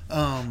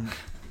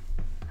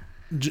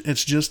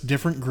 It's just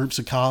different groups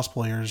of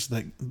cosplayers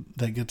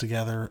that get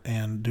together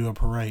and do a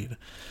parade.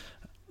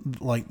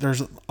 Like,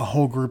 there's a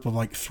whole group of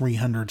like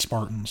 300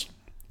 Spartans.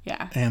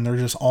 Yeah. And they're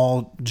just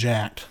all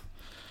jacked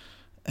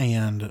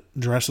and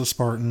dress as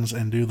Spartans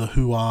and do the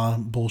hoo-ah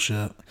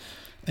bullshit.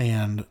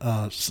 And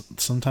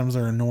sometimes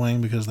they're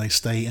annoying because they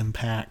stay in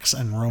packs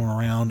and roam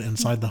around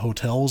inside the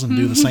hotels and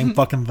do the same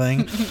fucking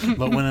thing.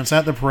 But when it's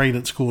at the parade,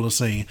 it's cool to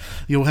see.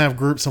 You'll have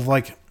groups of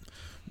like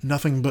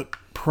nothing but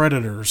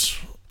predators.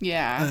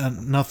 Yeah.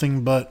 And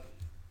nothing but,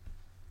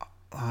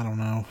 I don't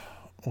know,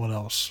 what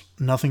else?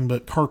 Nothing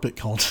but carpet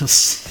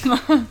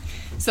cultists.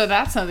 So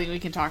that's something we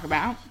can talk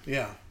about.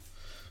 Yeah.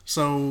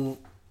 So,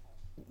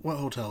 what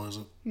hotel is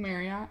it?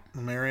 Marriott.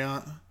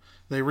 Marriott.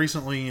 They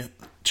recently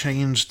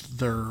changed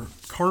their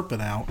carpet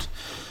out.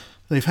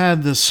 They've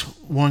had this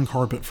one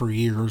carpet for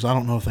years. I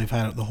don't know if they've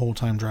had it the whole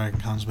time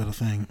DragonCon's been a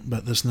thing,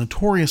 but this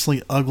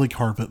notoriously ugly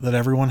carpet that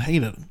everyone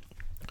hated.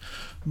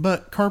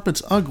 But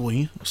carpet's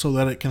ugly so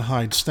that it can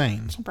hide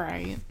stains.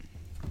 Right.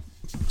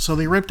 So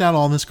they ripped out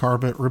all this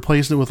carpet,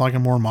 replaced it with like a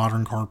more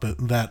modern carpet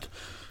that,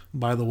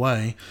 by the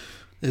way,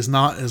 is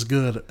not as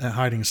good at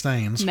hiding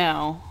stains.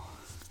 No.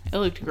 It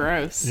looked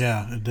gross.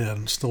 Yeah, it did.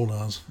 It still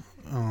does.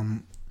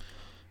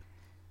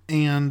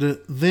 And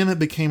then it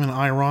became an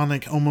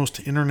ironic,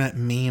 almost internet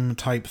meme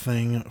type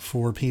thing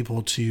for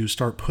people to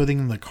start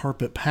putting the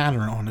carpet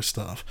pattern onto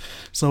stuff.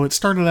 So it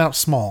started out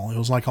small. It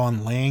was like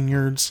on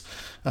lanyards,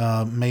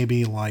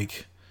 maybe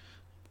like,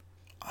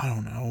 I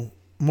don't know,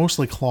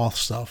 mostly cloth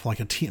stuff, like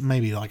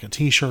maybe like a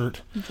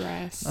t-shirt,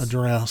 a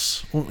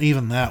dress. Well,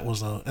 even that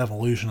was an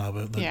evolution of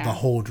it, the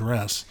whole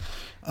dress.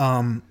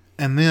 And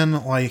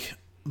then like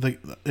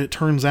it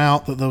turns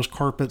out that those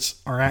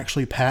carpets are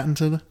actually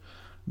patented.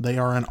 They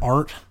are an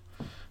art.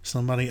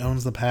 Somebody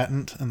owns the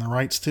patent and the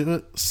rights to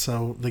it.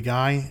 So the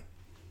guy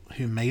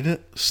who made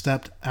it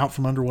stepped out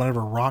from under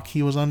whatever rock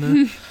he was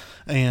under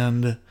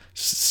and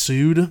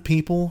sued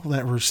people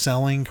that were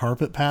selling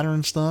carpet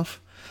pattern stuff.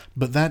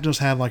 But that just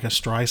had like a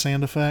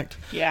Streisand effect.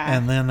 Yeah.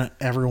 And then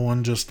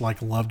everyone just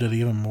like loved it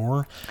even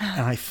more.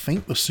 And I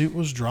think the suit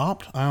was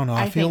dropped. I don't know.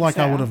 I feel like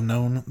I would have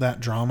known that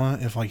drama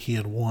if like he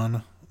had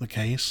won the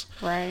case.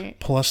 Right.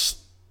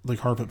 Plus the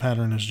carpet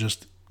pattern is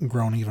just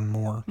grown even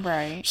more.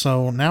 Right.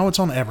 So now it's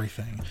on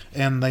everything.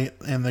 And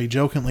they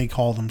jokingly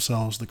call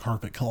themselves the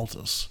carpet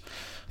cultists.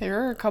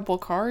 There are a couple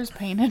cars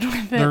painted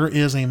with it. There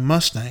is a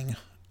Mustang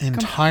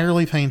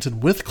entirely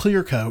painted with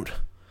clear coat.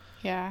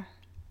 Yeah.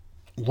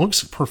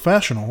 Looks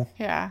professional.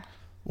 Yeah.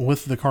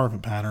 With the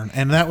carpet pattern.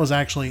 And that was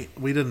actually,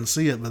 we didn't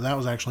see it, but that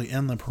was actually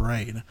in the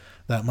parade.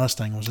 That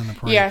Mustang was in the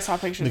parade. Yeah, I saw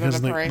pictures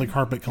of the parade. Because the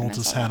carpet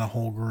cultists had a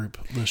whole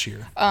group this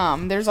year.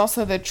 There's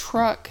also the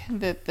truck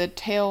that the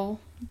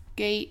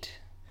tailgate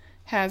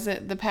has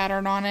the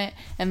pattern on it,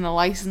 and the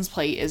license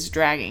plate is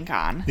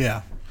DragonCon.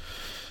 Yeah.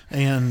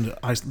 And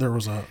there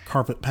was a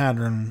carpet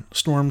pattern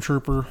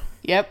stormtrooper.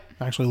 Yep.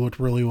 Actually looked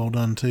really well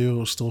done too. It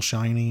was still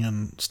shiny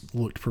and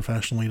looked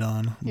professionally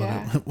done. But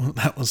yeah.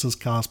 That was his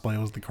cosplay,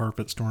 was the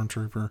carpet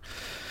stormtrooper.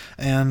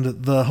 And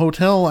the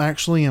hotel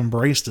actually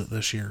embraced it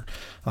this year.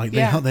 Like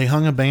they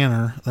hung a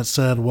banner that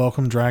said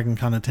 "Welcome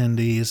DragonCon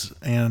attendees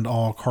and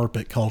all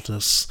carpet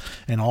cultists,"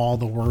 and all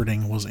the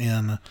wording was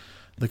in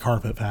the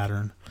carpet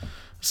pattern.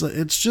 So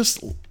it's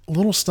just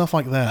little stuff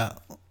like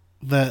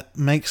that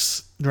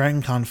makes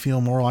DragonCon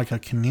feel more like a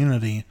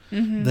community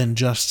than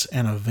just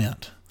an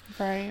event.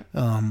 Right.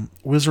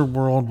 Wizard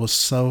World was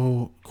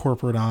so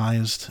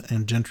corporatized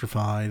and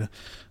gentrified.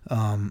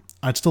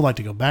 I'd still like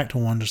to go back to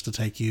one just to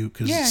take you,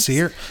 because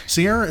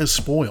Sierra is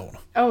spoiled.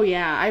 Oh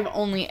yeah, I've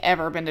only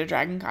ever been to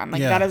DragonCon.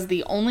 That is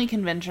the only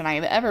convention I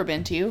have ever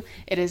been to.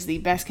 It is the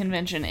best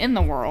convention in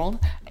the world,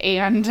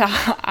 and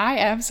I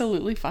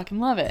absolutely fucking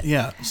love it.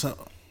 Yeah,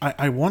 so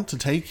I want to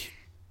take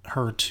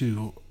her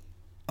to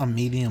a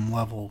medium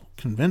level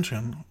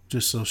convention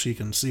just so she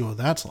can see what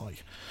that's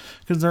like,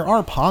 because there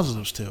are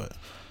positives to it.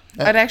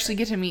 I'd actually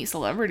get to meet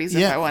celebrities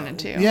if I wanted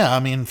to. Yeah, I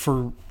mean,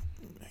 for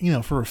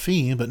a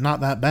fee, but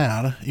not that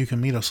bad, you can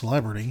meet a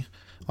celebrity.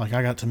 Like,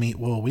 I got to meet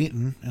Will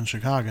Wheaton in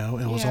Chicago.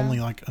 It was only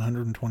like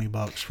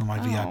 $120 for my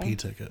VIP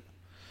ticket.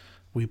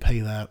 We pay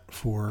that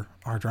for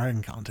our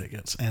DragonCon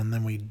tickets, and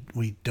then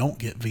we don't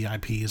get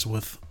VIPs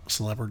with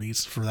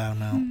celebrities for that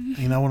amount.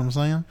 You know what I'm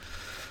saying?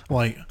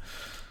 Like,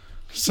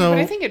 so. Yeah,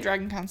 but I think at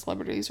DragonCon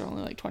celebrities are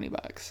only like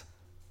 $20.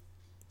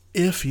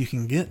 If you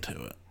can get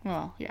to it.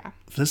 Well, yeah.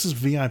 This is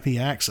VIP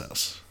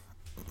access.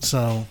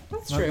 So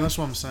that's true. That's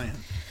what I'm saying.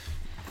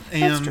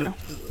 And, that's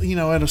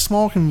true. At a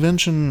small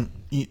convention,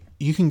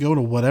 you can go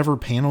to whatever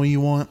panel you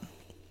want.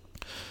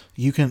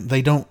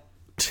 They don't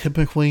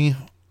typically,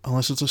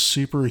 unless it's a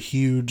super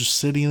huge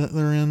city that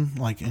they're in,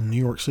 like in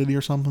New York City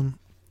or something.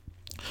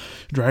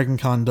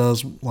 DragonCon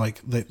does,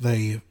 like,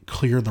 they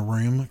clear the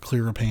room,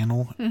 clear a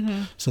panel,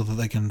 so that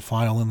they can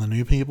file in the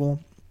new people.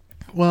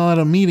 Well, at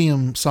a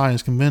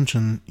medium-sized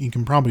convention, you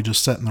can probably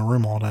just sit in the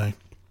room all day.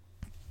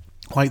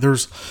 Like,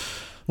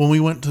 when we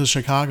went to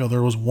Chicago,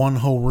 there was one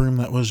whole room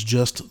that was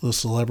just the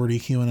celebrity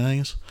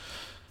Q&As,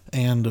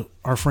 and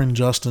our friend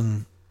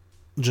Justin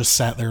just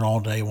sat there all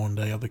day one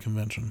day of the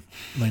convention.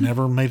 They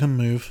never made him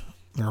move.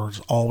 There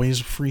was always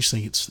free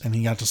seats, and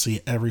he got to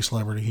see every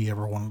celebrity he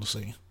ever wanted to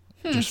see,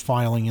 just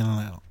filing in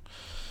and out.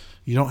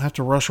 You don't have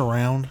to rush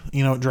around. At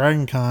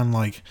DragonCon,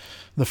 like,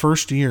 the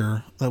first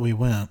year that we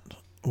went,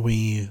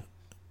 we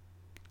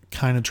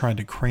kind of tried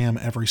to cram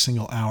every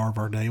single hour of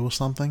our day with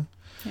something.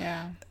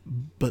 Yeah.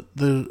 But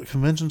the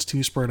convention's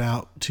too spread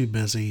out, too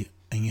busy,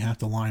 and you have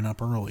to line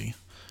up early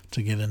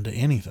to get into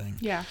anything.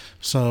 Yeah.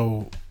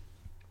 So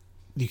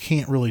you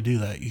can't really do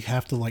that. You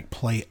have to like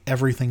play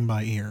everything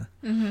by ear.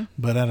 Mm-hmm.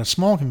 But at a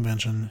small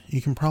convention,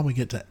 you can probably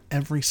get to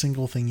every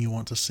single thing you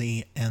want to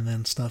see, and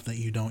then stuff that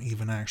you don't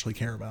even actually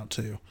care about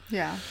too.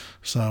 Yeah.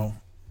 So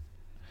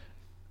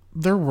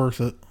they're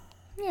worth it.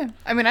 Yeah.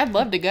 I mean, I'd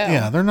love to go.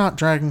 Yeah, they're not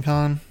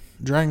DragonCon.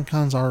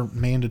 DragonCon's our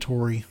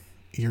mandatory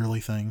yearly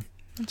thing.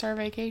 It's our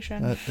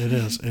vacation. It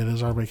is. It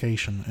is our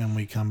vacation, and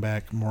we come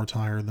back more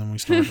tired than we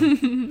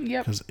started.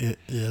 Yep. Because it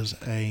is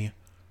a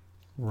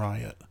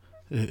riot.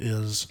 It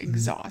is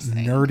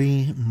exhausting.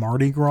 Nerdy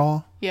Mardi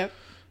Gras. Yep.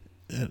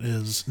 It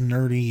is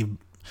nerdy.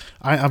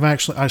 I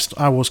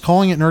was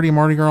calling it Nerdy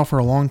Mardi Gras for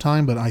a long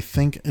time, but I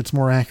think it's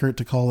more accurate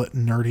to call it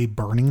Nerdy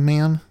Burning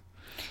Man.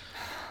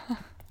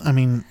 I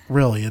mean,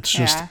 really, it's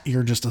just,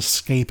 you're just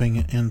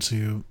escaping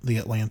into the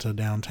Atlanta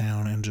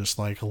downtown and just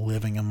like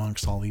living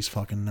amongst all these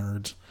fucking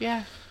nerds.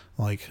 Yeah.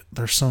 Like,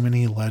 there's so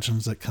many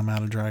legends that come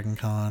out of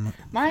DragonCon.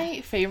 My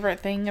favorite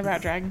thing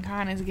about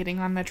DragonCon is getting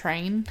on the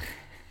train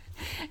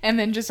and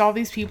then just all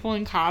these people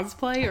in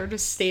cosplay are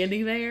just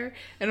standing there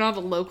and all the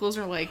locals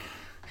are like,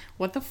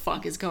 what the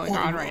fuck is going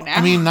on right now?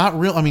 I mean, not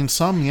real. I mean,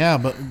 some, yeah,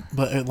 but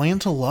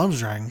Atlanta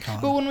loves DragonCon.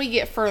 But when we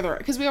get further,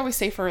 because we always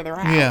say further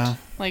out. Yeah.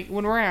 Like,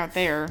 when we're out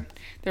there,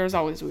 there's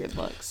always weird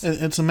looks.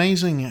 It's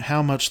amazing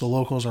how much the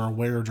locals are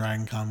aware of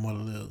DragonCon, what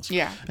it is.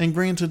 Yeah. And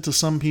granted, to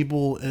some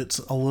people, it's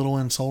a little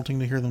insulting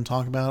to hear them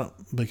talk about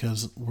it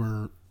because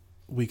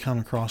we come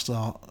across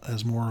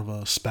as more of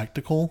a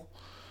spectacle.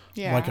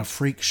 Yeah. Like a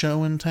freak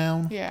show in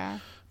town. Yeah.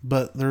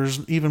 But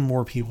there's even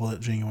more people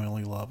that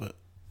genuinely love it.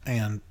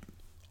 And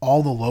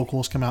all the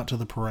locals come out to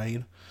the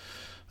parade.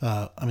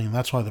 I mean,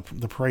 that's why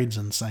the parade's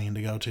insane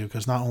to go to,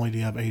 because not only do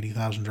you have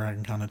 80,000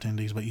 DragonCon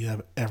attendees, but you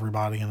have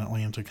everybody in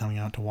Atlanta coming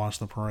out to watch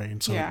the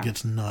parade, so it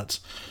gets nuts.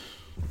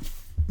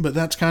 But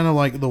that's kind of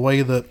like the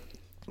way that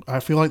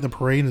I feel like the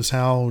parade is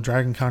how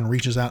DragonCon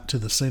reaches out to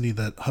the city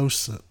that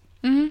hosts it.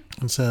 Mm-hmm.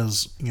 And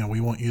says,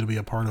 we want you to be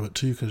a part of it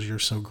too, because you're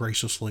so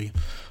graciously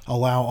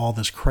allow all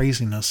this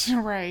craziness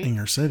in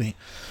your city.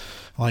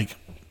 Like,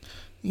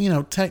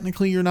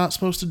 technically you're not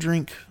supposed to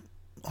drink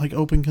like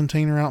open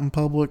container out in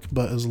public,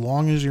 but as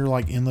long as you're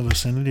like in the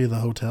vicinity of the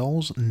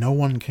hotels, no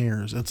one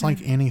cares. It's like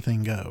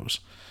anything goes.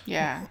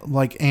 Yeah.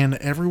 Like, and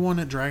everyone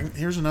at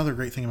here's another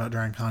great thing about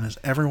DragonCon is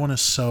everyone is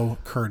so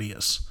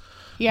courteous.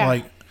 Yeah.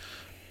 Like,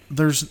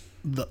 there's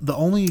the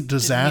only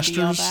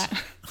disasters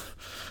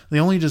the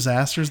only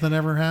disasters that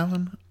ever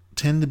happen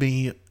tend to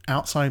be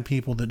outside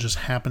people that just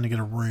happen to get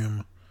a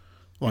room,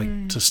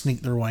 like to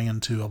sneak their way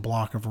into a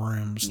block of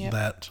rooms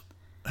that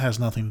has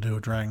nothing to do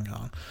with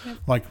DragonCon. Yep.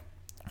 Like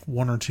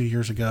 1 or 2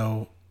 years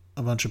ago,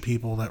 a bunch of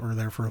people that were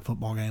there for a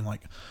football game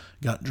like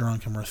got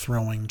drunk and were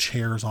throwing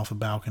chairs off of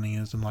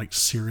balconies and like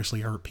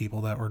seriously hurt people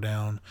that were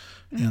down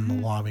in the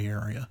lobby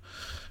area,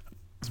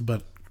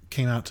 but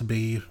came out to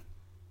be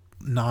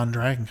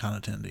non-DragonCon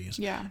attendees.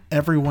 Yeah.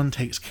 Everyone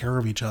takes care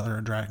of each other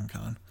at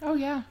DragonCon. Oh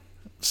yeah.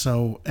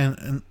 So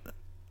and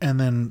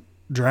then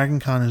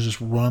DragonCon is just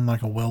run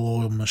like a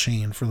well-oiled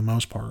machine for the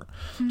most part.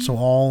 Mm-hmm. So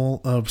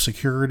all of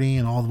security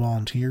and all the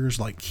volunteers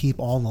like keep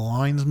all the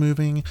lines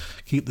moving,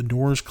 keep the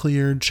doors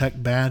cleared, check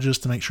badges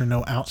to make sure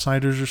no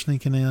outsiders are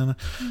sneaking in,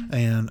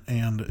 and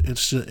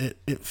it's just,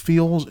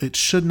 it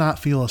should not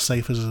feel as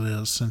safe as it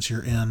is since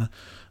you're in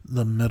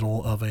the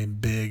middle of a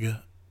big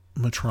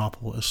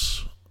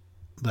metropolis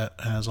that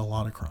has a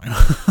lot of crime.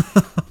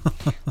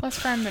 Less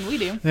crime than we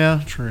do.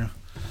 Yeah, true.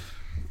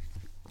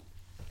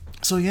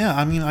 So yeah,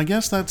 I mean, I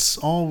guess that's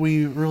all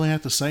we really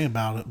have to say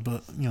about it.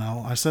 But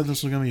I said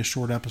this was going to be a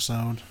short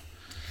episode.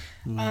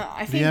 Do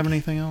you have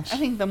anything else? I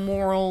think the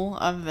moral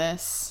of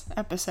this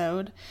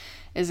episode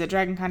is that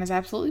DragonCon is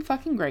absolutely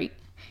fucking great.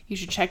 You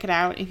should check it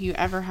out if you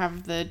ever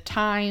have the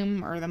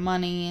time or the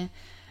money.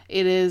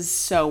 It is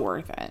so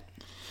worth it.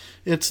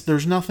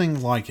 There's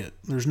nothing like it.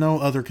 There's no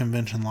other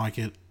convention like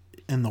it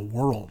in the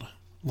world,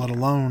 let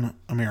alone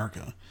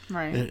America.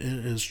 Right. It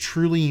is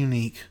truly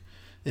unique,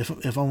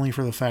 if only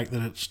for the fact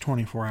that it's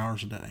 24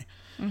 hours a day.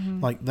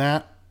 Mm-hmm. Like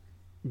that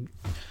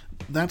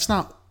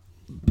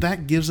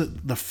gives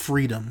it the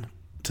freedom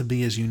to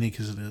be as unique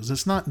as it is.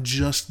 It's not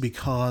just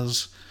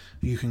because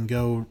you can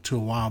go to a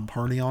wild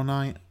party all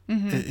night.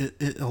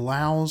 Mm-hmm. It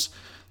allows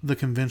the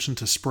convention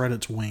to spread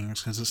its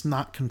wings because it's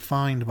not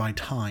confined by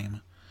time.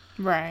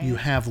 Right. You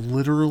have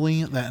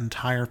literally that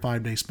entire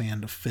 5-day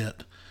span to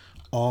fit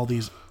all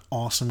these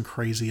awesome,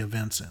 crazy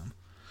events in.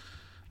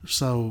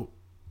 So,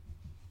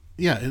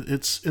 yeah,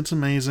 it's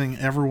amazing.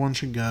 Everyone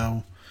should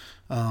go.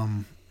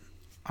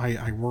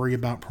 I worry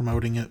about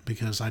promoting it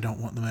because I don't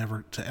want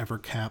them to ever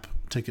cap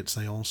ticket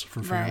sales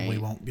for fear we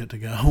won't get to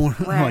go.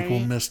 Like we'll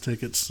miss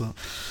tickets. So,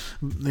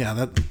 yeah,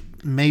 that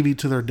maybe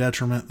to their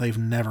detriment, they've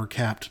never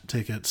capped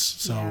tickets,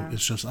 so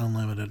it's just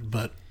unlimited.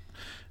 But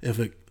if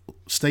it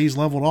stays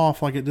leveled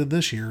off like it did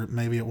this year,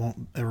 maybe it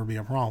won't ever be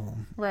a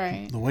problem.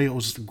 Right. The way it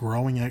was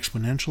growing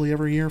exponentially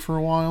every year for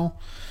a while,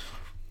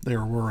 they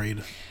were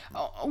worried.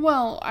 Oh,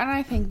 well, and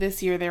I think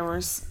this year there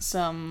was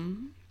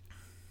some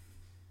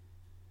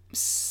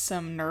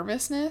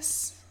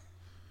nervousness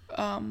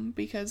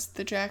because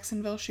the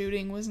Jacksonville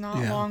shooting was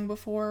not long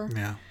before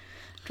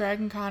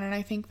DragonCon, and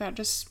I think that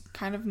just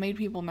kind of made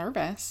people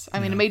nervous. I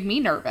mean, it made me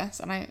nervous,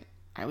 and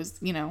I was,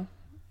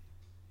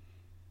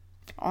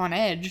 on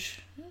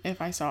edge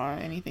if I saw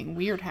anything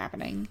weird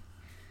happening.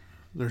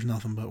 There's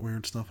nothing but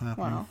weird stuff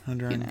happening at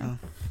DragonCon.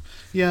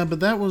 Yeah, but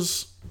that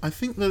was... I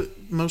think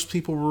that most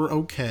people were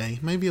okay.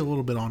 Maybe a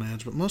little bit on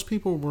edge, but most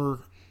people were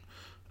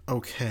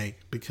okay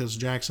because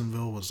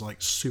Jacksonville was,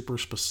 like, super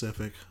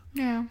specific.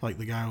 Yeah. Like,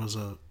 the guy was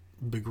a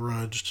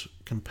begrudged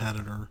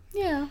competitor.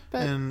 Yeah,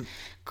 but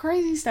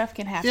crazy stuff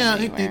can happen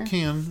anywhere. It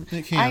can.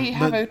 I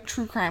have a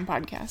true crime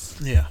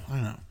podcast. Yeah,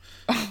 I know.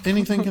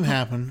 Anything can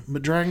happen,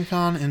 but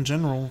DragonCon in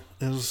general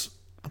is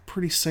a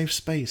pretty safe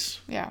space.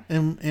 Yeah.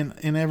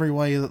 In every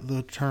way that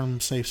the term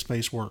safe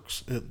space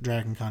works,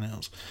 DragonCon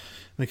is.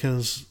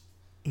 Because,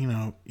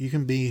 you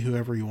can be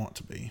whoever you want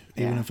to be,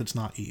 even if it's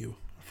not you,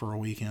 for a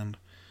weekend.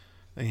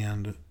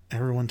 And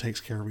everyone takes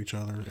care of each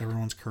other.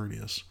 Everyone's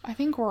courteous. I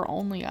think we're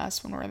only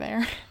us when we're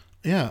there.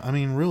 Yeah, I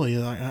mean,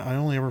 really, I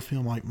only ever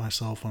feel like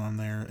myself when I'm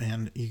there.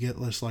 And you get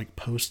this, like,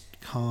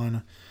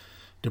 post-con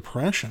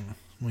depression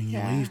when you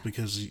leave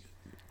because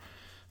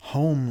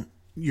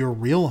your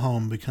real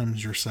home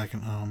becomes your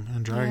second home,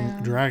 and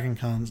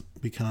DragonCon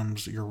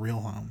becomes your real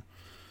home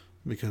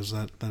because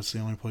that's the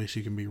only place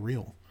you can be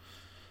real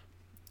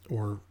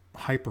or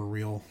hyper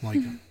real, like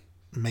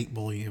make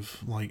believe,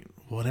 like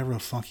whatever the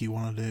fuck you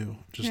want to do,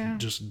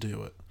 just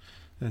do it,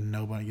 and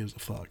nobody gives a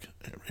fuck.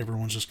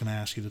 Everyone's just gonna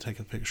ask you to take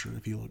a picture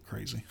if you look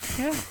crazy.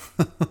 Yeah.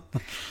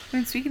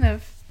 And speaking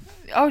of,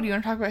 do you want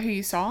to talk about who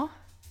you saw?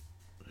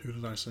 Who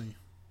did I see?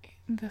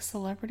 The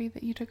celebrity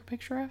that you took a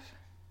picture of.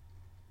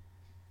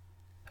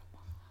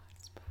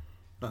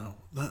 Oh,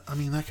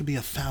 that could be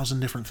 1,000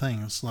 different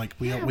things. Like,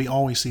 we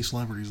always see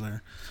celebrities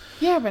there.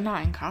 Yeah, but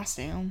not in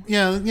costume.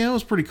 Yeah, it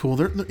was pretty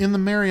cool. In the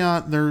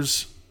Marriott,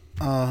 there's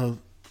a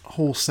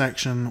whole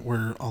section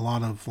where a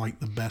lot of,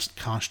 like, the best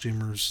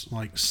costumers,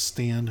 like,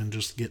 stand and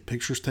just get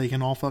pictures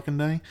taken all fucking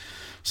day.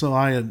 So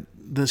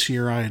this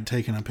year I had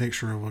taken a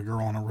picture of a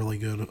girl in a really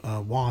good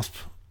Wasp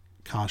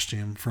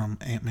costume from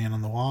Ant-Man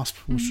and the Wasp,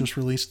 which just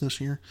released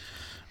this year.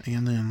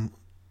 And then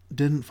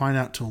didn't find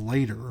out till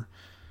later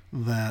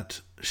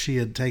that she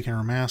had taken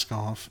her mask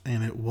off,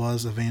 and it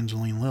was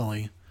Evangeline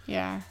Lilly,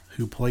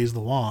 who plays the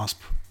Wasp.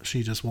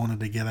 She just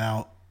wanted to get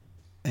out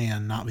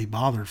and not be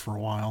bothered for a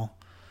while,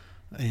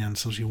 and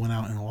so she went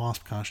out in a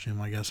Wasp costume,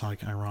 I guess,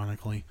 like,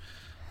 ironically,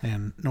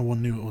 and no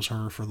one knew it was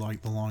her for,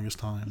 like, the longest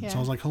time. So I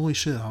was like, holy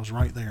shit, I was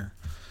right there.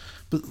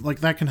 But, like,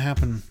 that can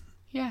happen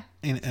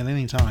at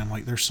any time.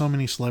 Like, there's so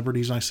many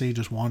celebrities I see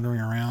just wandering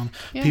around.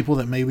 People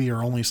that maybe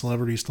are only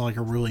celebrities to, like,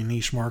 a really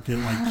niche market,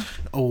 like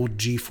old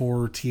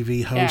G4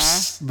 TV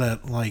hosts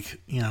that,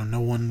 like, no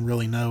one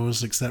really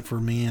knows except for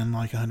me and,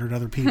 like, 100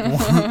 other people.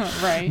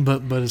 Right.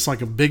 But it's,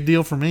 like, a big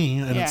deal for me,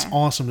 and it's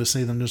awesome to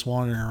see them just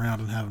wandering around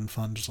and having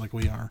fun just like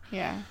we are.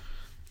 Yeah.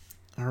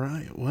 All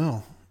right.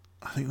 Well,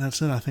 I think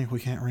that's it. I think we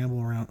can't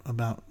ramble around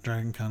about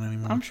DragonCon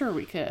anymore. I'm sure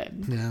we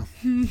could. Yeah.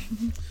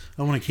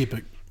 I want to keep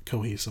it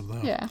cohesive,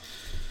 though. Yeah.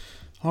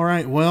 All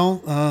right.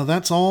 Well,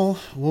 that's all.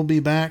 We'll be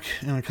back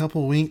in a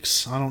couple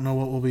weeks. I don't know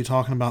what we'll be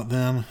talking about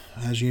then.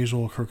 As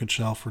usual, Crooked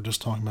Shelf, we're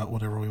just talking about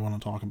whatever we want to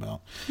talk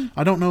about.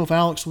 I don't know if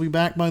Alex will be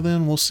back by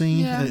then. We'll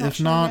see. If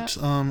not,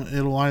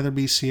 it'll either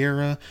be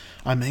Sierra.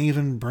 I may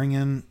even bring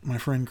in my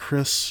friend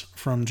Chris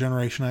from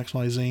Generation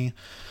XYZ.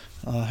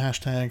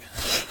 Hashtag.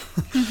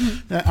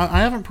 I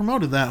haven't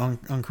promoted that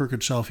on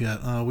Crooked Shelf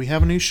yet. We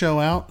have a new show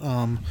out.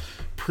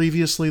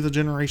 Previously, the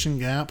Generation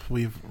Gap.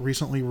 We've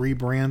recently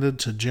rebranded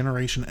to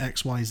Generation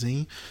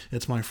XYZ.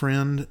 It's my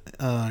friend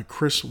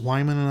Chris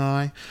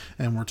Wyman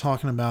and we're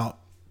talking about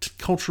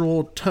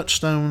cultural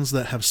touchstones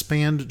that have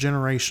spanned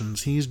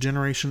generations. He's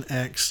Generation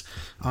X,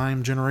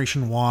 I'm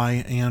Generation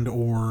Y and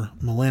or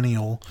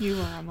Millennial. You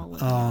are a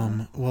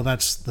Millennial. Well,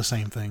 that's the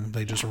same thing.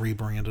 They just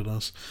rebranded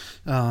us.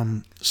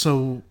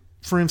 So,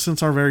 for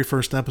instance, our very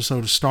first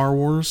episode is Star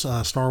Wars.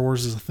 Star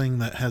Wars is a thing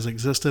that has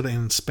existed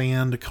and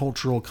spanned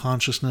cultural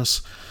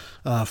consciousness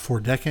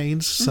for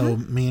decades. So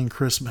me and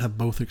Chris have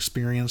both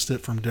experienced it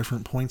from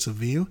different points of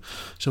view.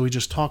 So we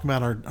just talk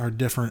about our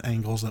different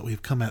angles that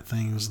we've come at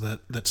things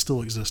that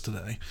still exist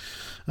today.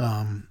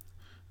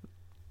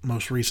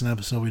 Most recent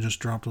episode we just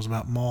dropped was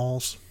about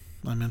malls.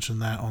 I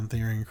mentioned that on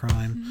Theory and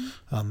Crime.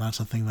 That's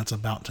a thing that's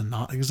about to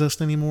not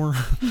exist anymore,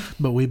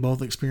 but we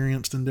both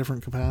experienced in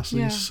different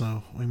capacities.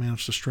 So we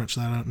managed to stretch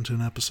that out into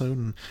an episode,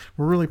 and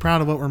we're really proud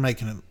of what we're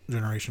making at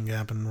Generation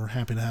Gap, and we're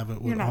happy to have it.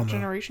 You're not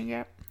Generation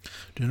Gap?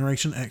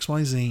 Generation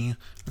XYZ.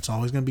 It's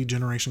always going to be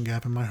Generation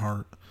Gap in my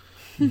heart.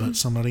 But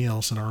somebody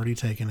else had already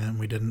taken it, and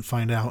we didn't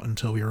find out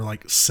until we were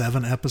like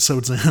 7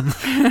 episodes in.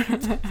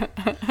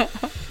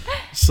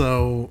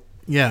 So...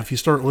 yeah, if you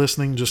start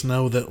listening, just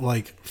know that,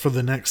 like, for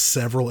the next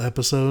several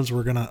episodes,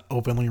 we're going to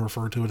openly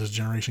refer to it as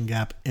Generation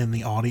Gap in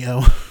the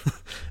audio.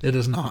 It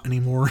is not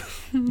anymore.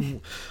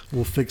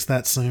 We'll fix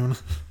that soon.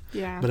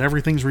 Yeah. But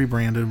everything's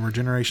rebranded. We're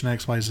Generation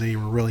XYZ.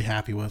 We're really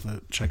happy with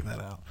it. Check that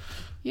out.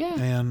 Yeah.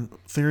 And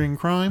Theory and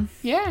Crime.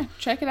 Yeah,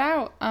 check it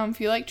out. If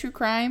you like true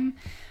crime,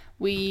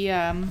 we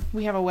have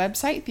a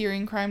website,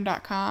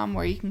 theoryandcrime.com,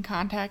 where you can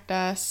contact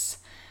us.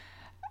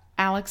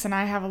 Alex and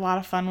I have a lot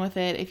of fun with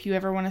it. If you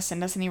ever want to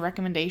send us any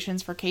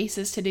recommendations for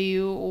cases to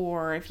do,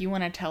 or if you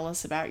want to tell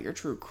us about your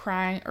true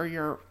crime, or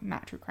your,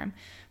 not true crime,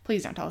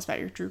 please don't tell us about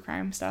your true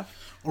crime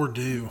stuff. Or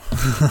do.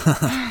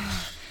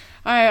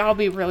 I'll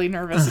be really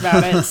nervous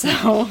about it.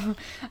 So,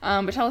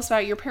 but tell us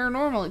about your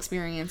paranormal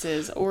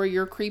experiences or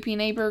your creepy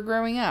neighbor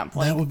growing up.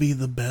 That would be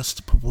the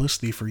best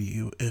publicity for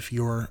you if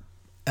your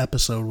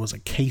episode was a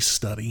case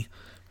study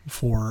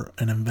for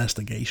an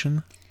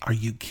investigation. Are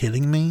you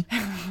kidding me?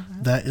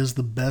 That is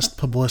the best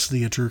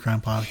publicity a true crime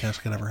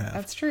podcast could ever have.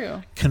 That's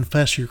true.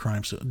 Confess your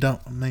crimes.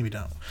 Maybe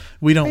don't.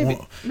 We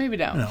don't. Maybe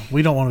don't. No,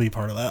 we don't want to be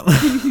part of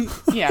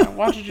that. Yeah,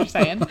 watch what you're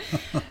saying.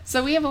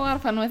 So we have a lot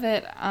of fun with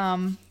it.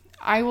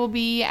 I will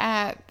be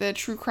at the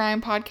True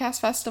Crime Podcast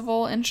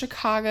Festival in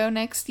Chicago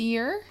next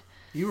year.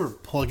 You were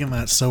plugging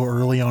that so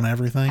early on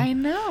everything. I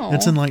know.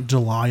 It's in like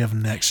July of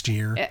next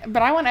year.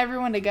 But I want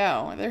everyone to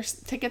go.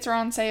 Tickets are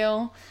on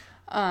sale.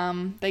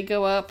 They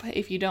go up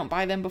if you don't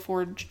buy them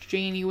before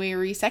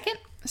January 2nd.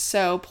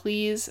 So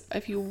please,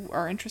 if you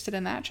are interested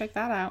in that, check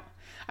that out.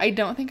 I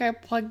don't think I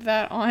plugged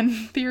that on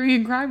Theory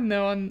and Crime,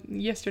 though, on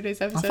yesterday's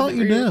episode. I thought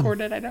you did.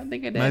 Recorded. I don't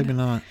think I did. Maybe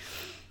not.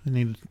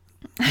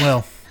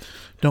 Well,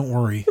 don't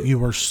worry. You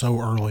were so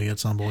early.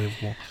 It's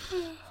unbelievable.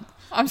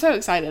 I'm so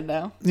excited,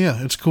 though.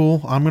 Yeah, it's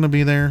cool. I'm going to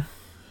be there.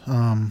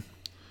 Repping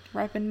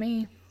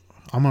me.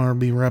 I'm going to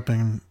be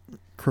repping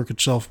Crooked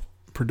Shelf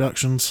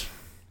Productions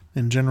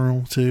in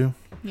general, too.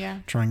 Yeah.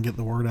 Try and get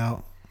the word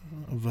out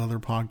of other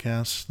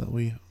podcasts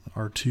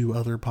our 2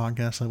 other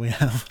podcasts that we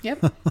have.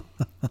 Yep.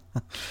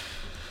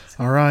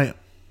 All right.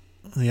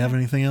 Do you have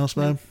anything else,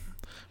 babe?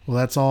 Well,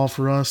 that's all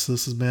for us.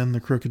 This has been The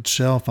Crooked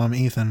Shelf. I'm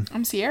Ethan.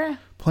 I'm Sierra.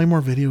 Play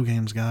more video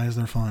games, guys.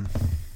 They're fun.